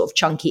golds and the sort of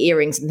chunky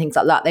earrings and things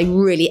like that, they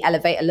really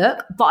elevate a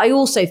look. But I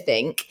also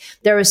think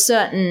there are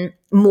certain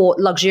more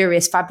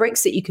luxurious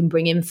fabrics that you can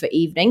bring in for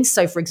evenings.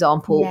 So for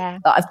example,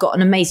 I've got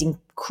an amazing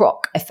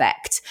croc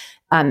effect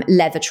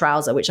leather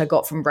trouser, which I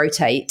got from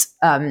Rotate.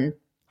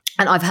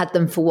 And I've had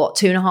them for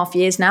 2.5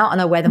 years now,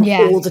 and I wear them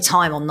all the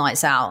time on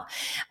nights out.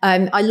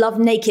 I love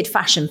naked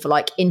fashion for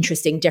like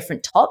interesting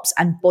different tops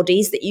and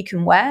bodies that you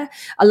can wear.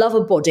 I love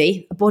a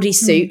body. A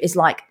bodysuit is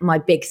like my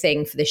big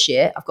thing for this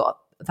year. I've got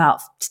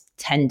about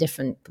 10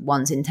 different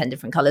ones in 10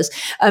 different colours,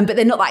 but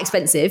they're not that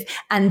expensive.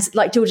 And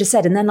like Georgia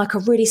said, and then like a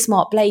really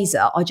smart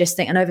blazer, I just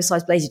think an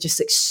oversized blazer just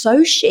looks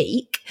so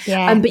chic.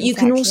 Yeah, but you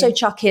can also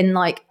chuck in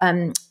like,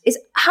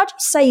 how do you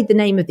say the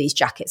name of these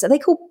jackets? Are they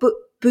called boule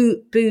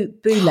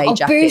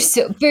jackets? Boost.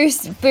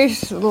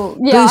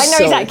 Yeah, I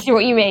know exactly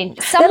what you mean.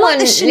 They're like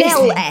the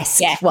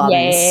Chanel-esque ones.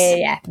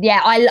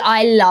 Yeah.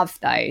 I love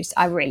those.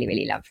 I really,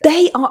 really love them.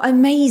 They are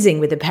amazing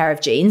with a pair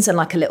of jeans and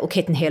like a little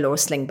kitten heel or a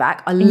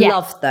slingback. I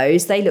love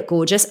those. They look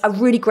gorgeous. A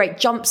really great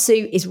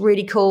jumpsuit is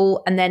really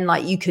cool. And then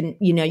like you can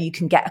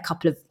get a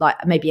couple of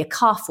like maybe a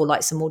cuff or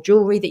like some more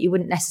jewelry that you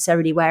wouldn't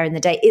necessarily wear in the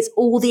day. It's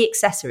all the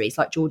accessories,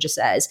 like Georgia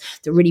says,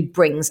 that really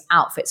brings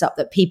outfits up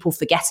that people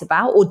forget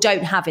about or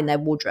don't have in their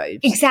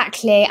wardrobes.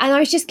 Exactly. And I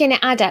was just going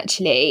to add,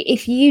 actually,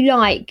 if you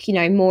like,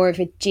 more of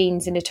a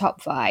jeans and a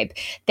top vibe,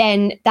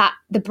 then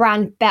the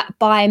brand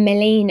by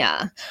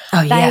Melina,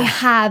 they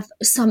have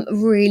some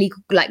really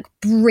like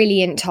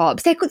brilliant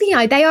tops. They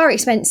are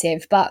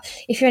expensive, but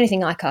if you're anything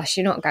like us,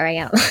 you're not going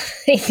out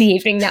in the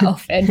evening that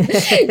often.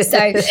 So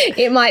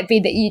it might be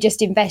that you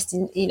just invest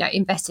in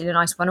a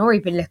nice one, or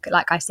even look,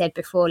 like I said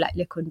before, like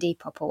look on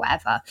Depop or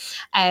whatever.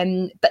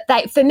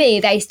 But for me,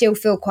 they still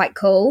feel quite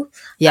cool.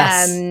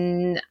 Yes.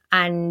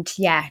 And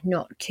yeah,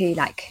 not too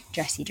like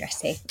dressy.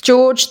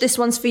 George, this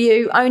one's for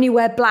you. Only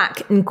wear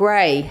black and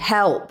grey.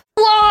 Help.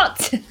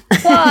 What?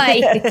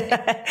 Why?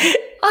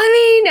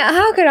 I mean,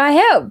 how could I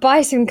help?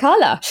 Buy some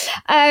colour.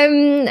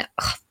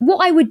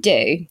 What I would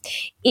do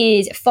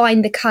is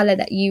find the colour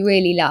that you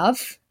really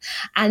love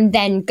and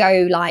then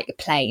go like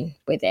plain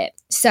with it.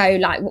 So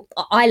like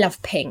I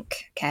love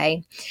pink,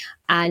 okay?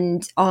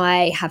 And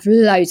I have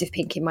loads of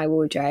pink in my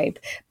wardrobe,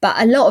 but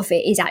a lot of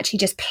it is actually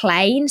just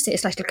plain. So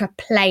it's like a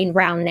plain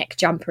round neck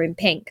jumper in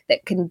pink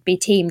that can be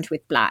teamed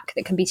with black,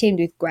 that can be teamed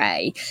with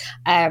grey,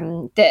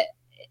 that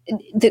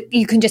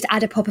you can just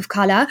add a pop of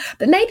colour.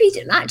 But maybe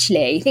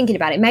actually thinking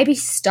about it, maybe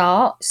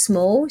start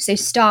small. So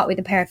start with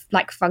a pair of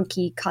like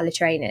funky colour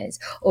trainers,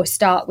 or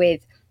start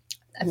with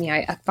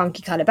a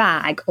funky colour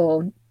bag,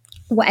 or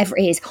whatever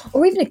it is,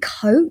 or even a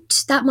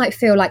coat. That might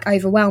feel like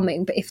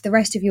overwhelming, but if the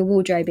rest of your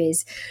wardrobe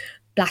is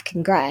black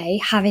and grey,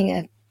 having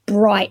a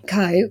bright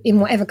coat in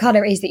whatever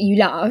colour it is that you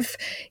love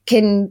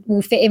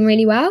will fit in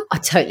really well. I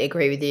totally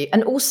agree with you.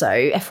 And also,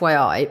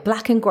 FYI,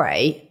 black and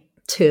grey,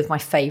 two of my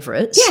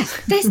favourites. Yeah,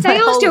 they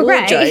are still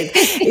grey.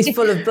 Is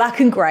full of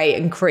black and grey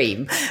and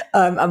cream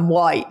and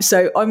white.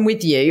 So I'm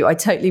with you. I'm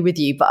totally with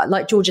you. But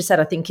like Georgia said,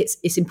 I think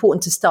it's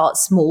important to start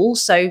small.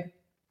 So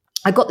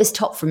I got this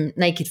top from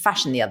Naked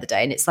Fashion the other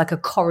day, and it's like a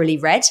corally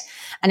red,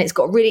 and it's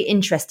got a really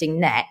interesting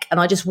neck, and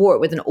I just wore it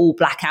with an all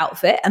black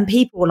outfit, and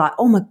people were like,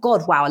 oh my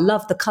God, wow, I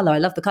love the colour.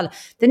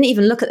 Didn't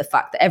even look at the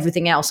fact that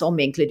everything else on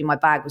me, including my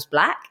bag, was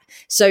black.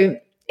 So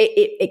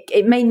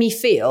it made me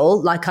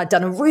feel like I'd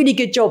done a really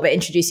good job at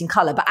introducing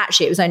colour, but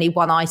actually it was only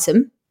one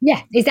item.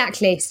 Yeah,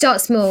 exactly.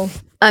 Start small.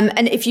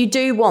 And if you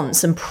do want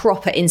some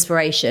proper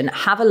inspiration,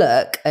 have a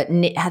look at,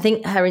 I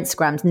think her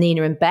Instagram's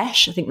Nina and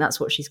Besh. I think that's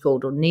what she's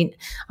called. Or Nina.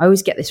 I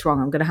always get this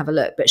wrong. I'm going to have a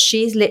look. But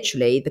she's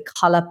literally the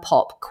colour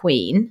pop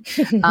queen.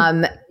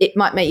 It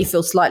might make you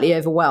feel slightly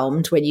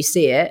overwhelmed when you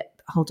see it.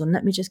 Hold on,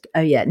 let me just,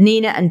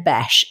 Nina and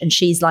Besh. And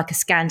she's like a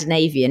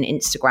Scandinavian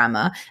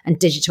Instagrammer and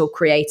digital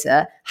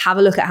creator. Have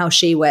a look at how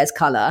she wears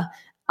colour.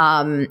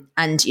 And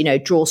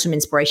draw some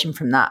inspiration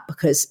from that,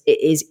 because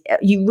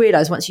you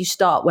realize once you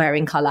start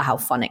wearing color how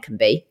fun it can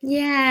be.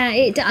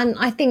 And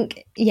I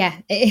think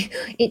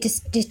it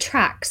just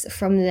detracts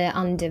from the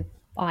under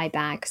eye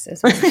bags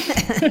as well.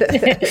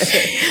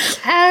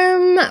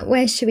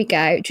 Where should we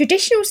go?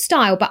 Traditional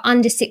style but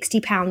under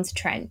 £60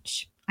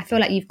 trench. I feel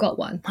like you've got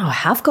one. Oh, I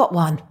have got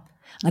one.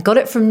 I got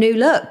it from New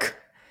Look,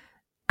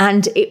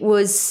 and it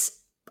was,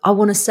 I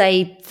want to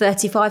say,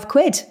 35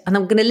 quid, and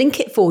I'm going to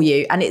link it for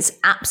you. And it's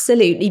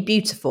absolutely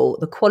beautiful.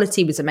 The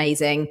quality was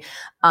amazing.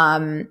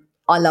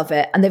 I love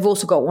it. And they've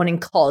also got one in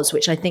COS,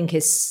 which I think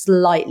is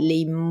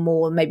slightly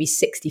more, maybe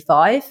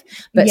 65,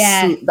 but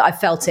I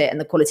felt it and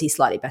the quality is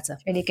slightly better.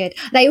 Really good.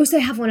 They also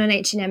have one on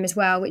H&M as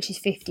well, which is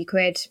 50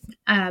 quid.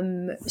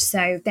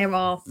 So there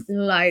are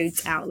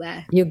loads out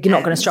there. You're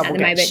not going to struggle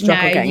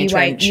getting a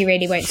trench. You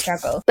really won't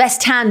struggle.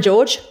 Best tan,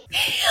 George?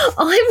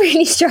 I'm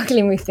really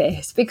struggling with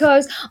this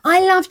because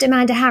I loved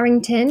Amanda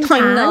Harrington. I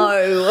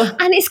know.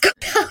 And it's gone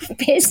out of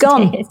business. It's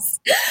gone.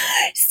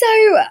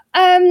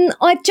 So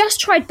I've just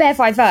tried Bare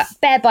by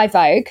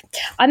Vogue.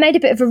 I made a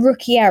bit of a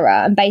rookie error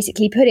and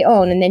basically put it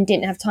on and then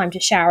didn't have time to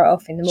shower it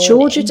off in the morning.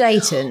 Georgia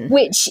Dayton.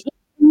 Which is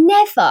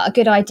never a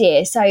good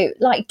idea. So,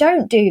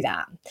 don't do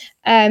that.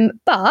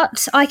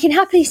 But I can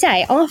happily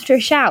say after a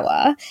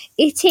shower,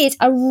 it is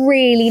a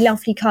really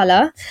lovely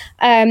colour.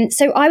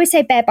 So I would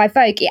say Bare by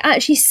Vogue. It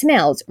actually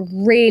smells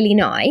really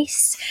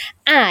nice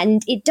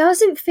and it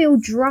doesn't feel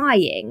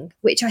drying,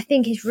 which I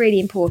think is really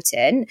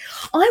important.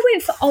 I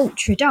went for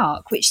ultra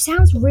dark, which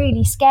sounds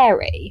really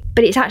scary,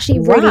 but it's actually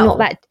really not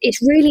that.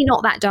 It's really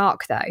not that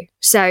dark though.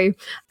 So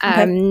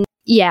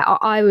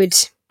I would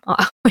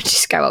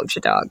just go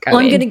ultra dark.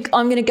 I'm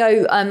gonna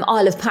go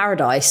Isle of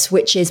Paradise,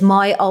 which is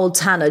my old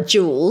tanner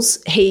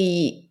Jules.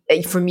 He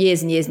from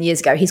years and years and years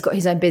ago. He's got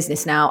his own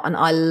business now, and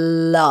I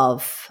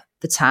love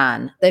the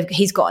tan.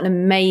 He's got an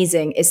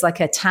amazing, it's like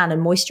a tan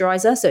and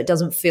moisturizer, so it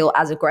doesn't feel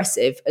as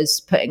aggressive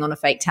as putting on a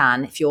fake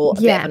tan if you're a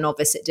bit of a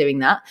novice at doing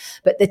that.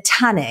 But the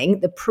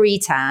tanning, the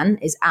pre-tan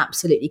is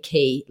absolutely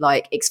key.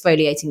 Like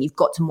exfoliating, you've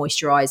got to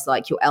moisturize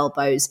like your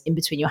elbows in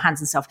between your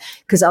hands and stuff,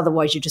 because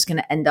otherwise you're just going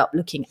to end up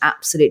looking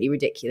absolutely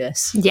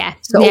ridiculous. Yeah.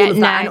 So all of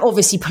that. And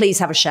obviously please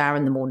have a shower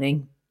in the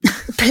morning.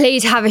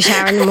 Please have a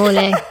shower in the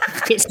morning.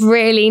 It's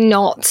really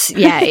not,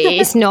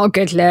 it's not a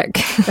good look.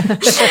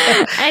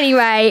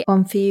 Anyway.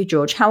 One for you,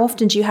 George. How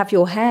often do you have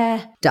your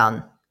hair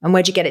done? And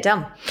where'd you get it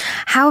done?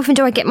 How often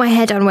do I get my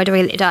hair done? Where do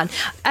I get it done?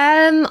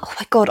 Oh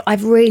my God,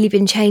 I've really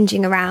been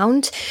changing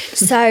around.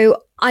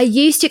 So I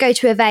used to go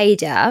to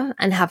Aveda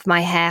and have my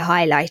hair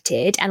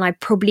highlighted, and I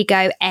probably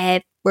go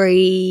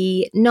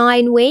every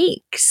 9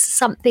 weeks,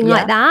 something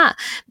like that.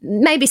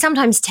 Maybe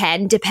sometimes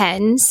 10,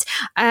 depends.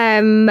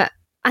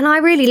 And I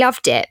really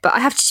loved it, but I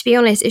have to be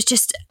honest, it's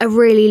just a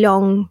really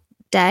long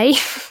day.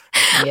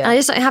 And I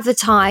just don't have the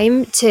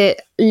time to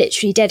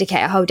literally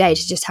dedicate a whole day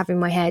to just having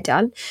my hair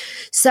done.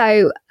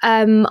 So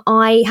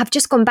I have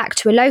just gone back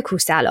to a local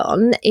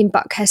salon in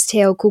Buckhurst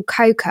Hill called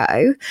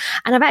Coco,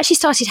 and I've actually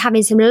started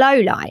having some low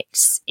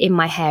lights in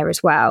my hair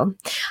as well,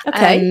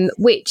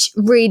 which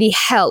really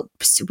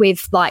helps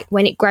with like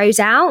when it grows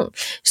out.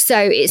 So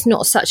it's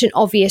not such an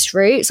obvious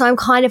route. So I'm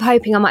kind of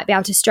hoping I might be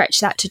able to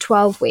stretch that to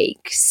 12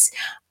 weeks.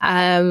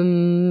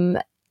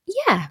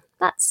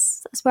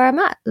 That's where I'm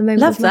at the moment.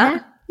 Love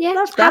that. Yeah.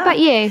 Love that. How about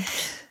you?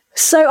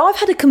 So I've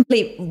had a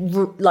complete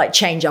like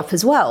change up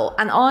as well.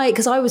 And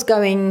because I was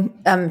going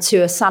to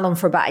a salon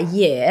for about a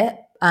year,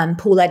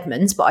 Paul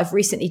Edmonds, but I've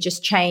recently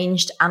just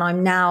changed, and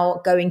I'm now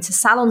going to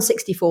Salon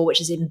 64, which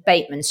is in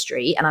Bateman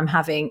Street. And I'm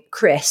having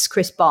Chris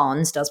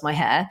Barnes does my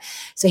hair.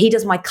 So he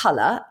does my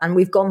color, and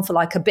we've gone for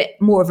like a bit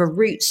more of a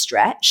root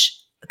stretch.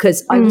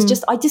 Because I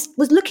just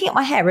was looking at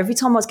my hair every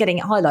time I was getting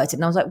it highlighted,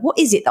 and I was like, what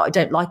is it that I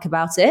don't like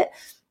about it?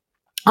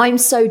 I'm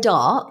so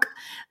dark.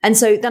 And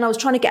so then I was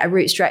trying to get a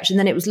root stretch, and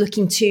then it was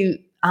looking too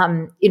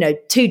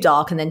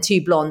dark and then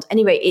too blonde.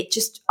 Anyway,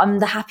 I'm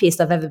the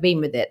happiest I've ever been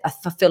with it. I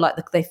feel like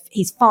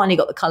he's finally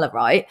got the color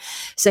right.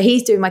 So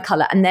he's doing my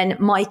color. And then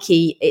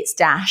Mikey, it's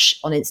Dash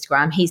on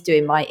Instagram. He's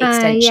doing my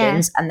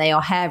extensions, and they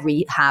are hair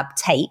rehab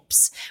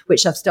tapes,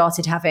 which I've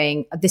started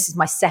having. This is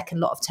my second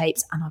lot of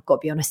tapes, and I've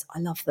got to be honest, I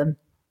love them.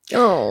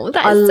 Oh,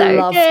 that's I so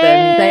love good.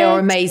 them. They are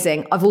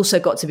amazing. I've also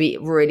got to be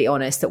really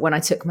honest that when I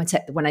took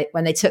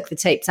when they took the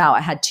tapes out,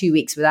 I had 2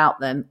 weeks without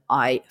them.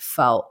 I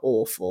felt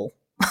awful.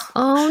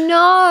 Oh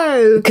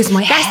no! Because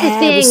my that's hair the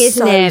thing, was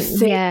isn't so it?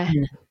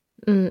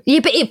 thin. Yeah,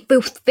 but it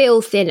will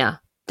feel thinner.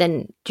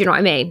 Then do you know what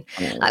I mean?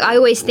 Like I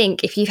always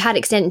think if you've had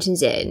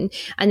extensions in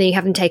and then you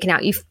have them taken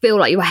out, you feel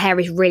like your hair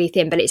is really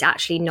thin, but it's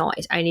actually not.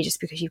 It's only just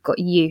because you've got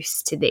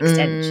used to the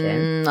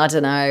extension. I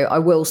don't know. I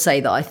will say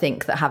that I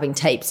think that having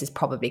tapes is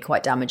probably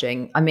quite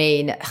damaging. I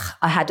mean,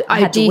 I had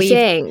do you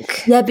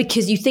think? Yeah,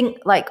 because you think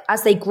like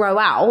as they grow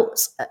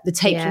out, the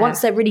tapes, once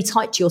they're really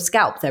tight to your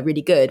scalp, they're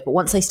really good. But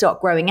once they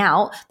start growing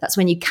out, that's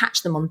when you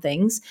catch them on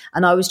things.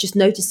 And I was just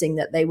noticing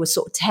that they were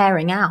sort of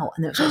tearing out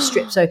and they were sort of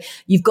stripped. So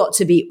you've got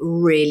to be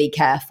really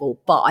careful.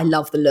 But I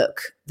love the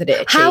look that it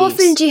achieves. How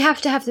often do you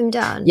have to have them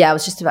done? Yeah, I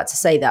was just about to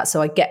say that.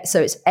 So I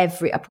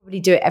probably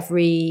do it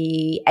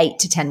every 8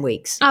 to 10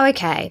 weeks. Oh,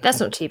 okay. That's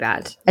not too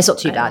bad. It's not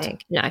too bad.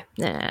 Think. No.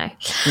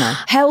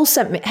 Hell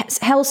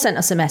sent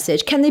us a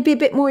message. Can they be a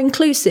bit more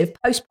inclusive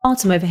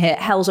postpartum over here?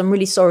 Hells, I'm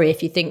really sorry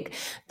if you think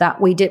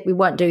that we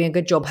weren't doing a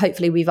good job.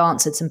 Hopefully we've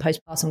answered some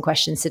postpartum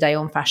questions today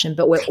on fashion,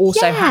 but we're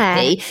also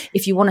happy.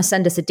 If you want to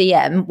send us a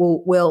DM,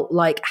 we'll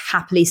like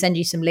happily send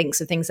you some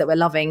links of things that we're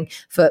loving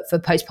for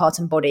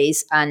postpartum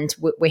bodies, and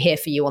we're here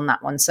for you on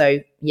that one. So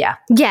yeah.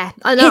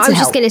 I know. I was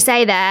just going to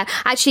say there,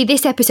 actually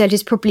this episode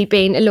has probably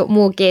been a lot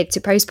more geared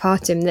to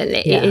postpartum than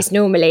it is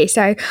normally.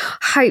 So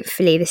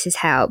hopefully this has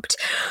helped.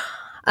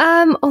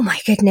 Oh my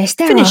goodness.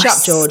 Finish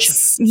up, George.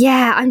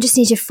 Yeah, I just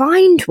need to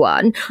find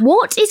one.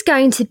 What is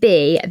going to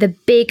be the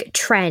big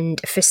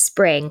trend for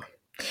spring?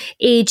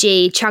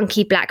 E.g.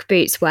 chunky black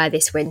boots wear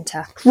this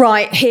winter.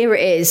 Right, here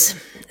it is.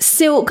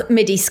 Silk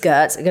midi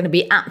skirts are going to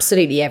be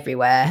absolutely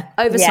everywhere.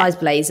 Oversized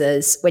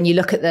blazers. When you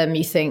look at them,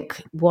 you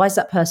think, why is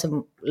that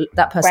person looks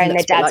a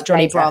bit like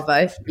Johnny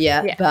Bravo.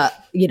 Yeah. But,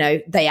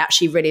 they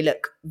actually really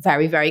look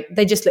very, very,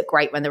 they just look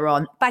great when they're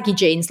on. Baggy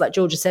jeans, like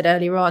Georgia said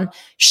earlier on.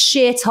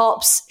 Sheer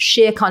tops,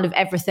 sheer kind of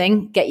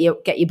everything. Get your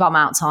bum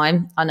out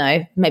time. I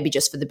know, maybe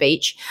just for the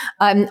beach.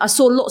 I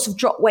saw lots of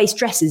drop waist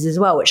dresses as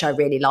well, which I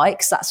really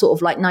like. So that sort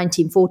of like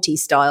 1940s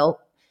style.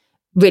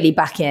 Really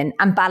back in,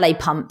 and ballet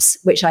pumps,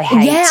 which I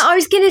hate. Yeah, I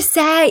was going to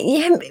say,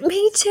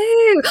 me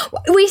too.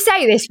 We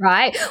say this,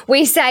 right?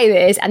 We say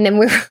this, and then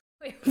we're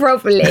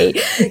probably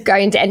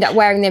going to end up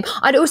wearing them.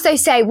 I'd also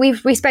say we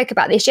spoke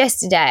about this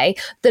yesterday.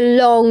 The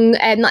long,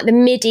 like the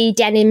midi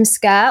denim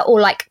skirt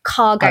or like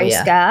cargo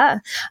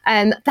skirt.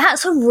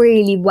 That's a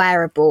really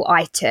wearable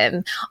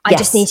item. I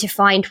just need to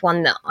find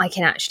one that I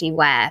can actually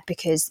wear,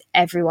 because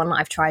everyone that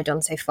I've tried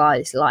on so far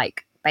is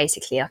like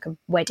basically like a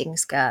wedding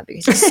skirt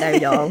because it's so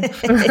long.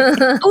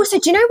 Also,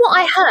 do you know what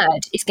I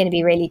heard is going to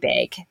be really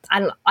big?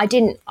 And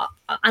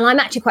I'm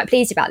actually quite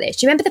pleased about this.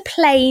 Do you remember the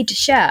plaid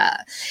shirt?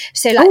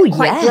 So like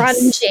quite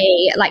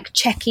grungy, like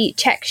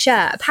check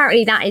shirt.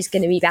 Apparently that is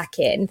going to be back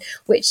in,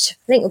 which I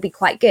think will be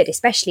quite good,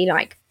 especially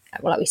like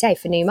we say,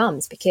 for new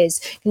mums,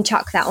 because you can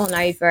chuck that on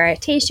over a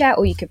t-shirt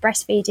or you could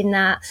breastfeed in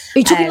that. Are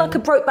you talking like a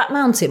Brokeback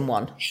Mountain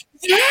one?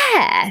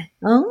 Yeah.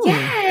 Oh.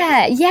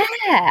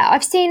 Yeah.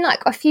 I've seen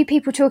like a few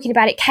people talking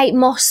about it. Kate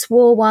Moss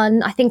wore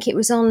one. I think it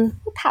was on,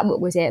 what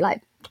was it?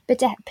 Like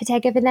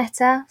Bottega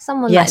Veneta,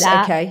 someone like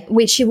that. Okay.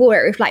 Which she wore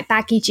it with like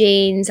baggy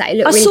jeans. Like, it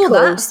looked really cool.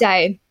 That.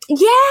 So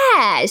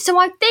yeah. So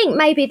I think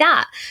maybe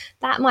that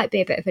might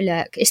be a bit of a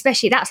look,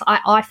 especially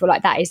I feel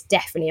like that is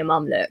definitely a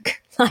mum look.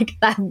 Like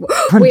that,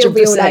 100%. We'll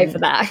be all over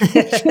that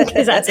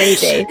because that's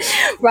easy.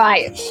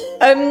 Right.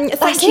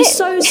 Thank you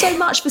so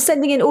much for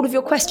sending in all of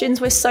your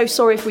questions. We're so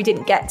sorry if we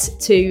didn't get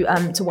to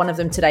one of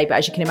them today, but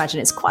as you can imagine,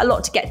 it's quite a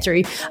lot to get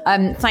through.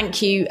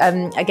 Thank you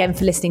again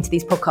for listening to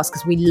these podcasts,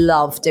 because we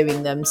love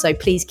doing them. So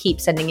please keep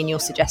sending in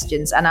your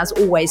suggestions. And as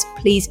always,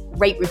 please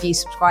rate, review,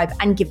 subscribe,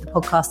 and give the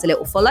podcast a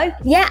little follow.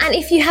 Yeah, and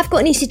if you have got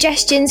any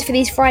suggestions for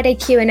these Friday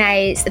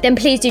Q&As, then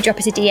please do drop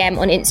us a DM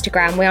on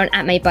Instagram. We're on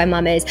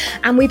 @MadeByMummers,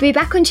 and we'll be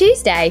back on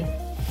Tuesday.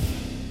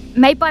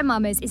 Made by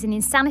Mummers is an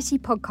Insanity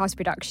podcast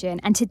production,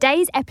 and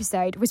today's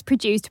episode was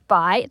produced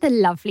by the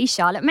lovely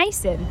Charlotte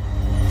Mason.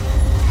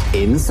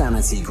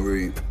 Insanity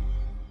Group.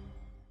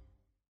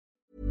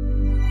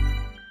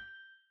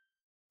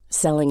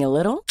 Selling a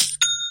little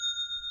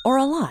or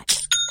a lot?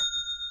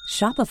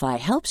 Shopify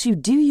helps you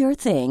do your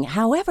thing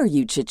however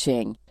you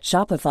cha-ching.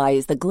 Shopify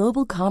is the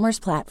global commerce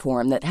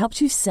platform that helps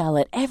you sell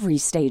at every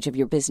stage of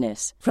your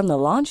business. From the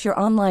launch your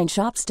online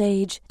shop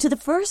stage to the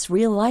first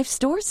real-life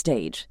store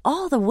stage,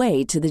 all the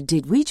way to the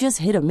did we just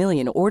hit a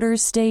million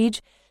orders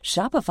stage.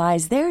 Shopify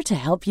is there to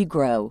help you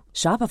grow.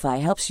 Shopify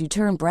helps you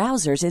turn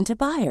browsers into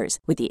buyers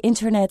with the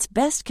internet's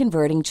best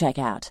converting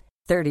checkout.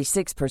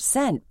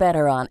 36%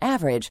 better on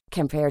average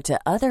compared to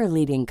other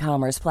leading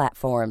commerce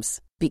platforms.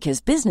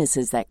 Because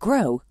businesses that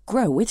grow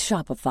with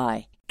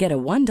Shopify. Get a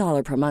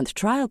 $1 per month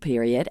trial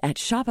period at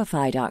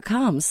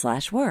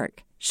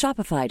shopify.com/work.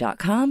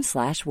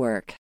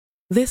 Shopify.com/work.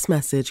 This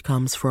message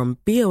comes from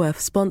BOF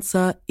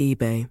sponsor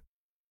eBay.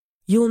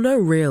 You'll know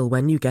real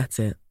when you get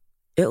it.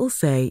 It'll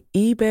say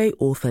eBay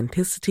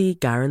Authenticity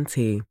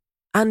Guarantee.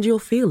 And you'll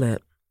feel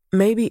it.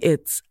 Maybe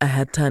it's a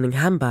head-turning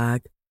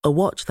handbag, a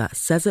watch that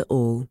says it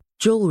all,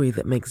 jewelry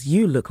that makes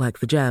you look like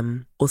the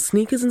gem, or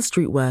sneakers and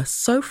streetwear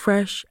so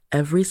fresh,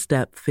 every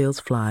step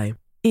feels fly.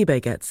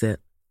 eBay gets it.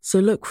 So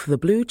look for the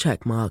blue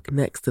check mark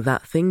next to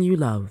that thing you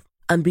love,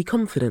 and be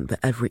confident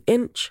that every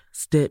inch,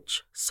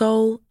 stitch,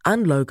 sole,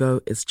 and logo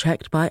is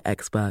checked by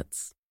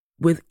experts.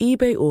 With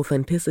eBay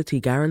Authenticity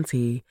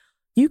Guarantee,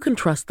 you can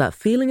trust that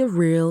feeling of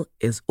real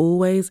is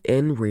always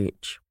in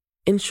reach.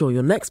 Ensure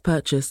your next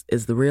purchase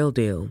is the real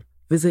deal.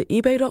 Visit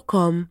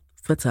ebay.com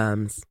for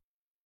terms.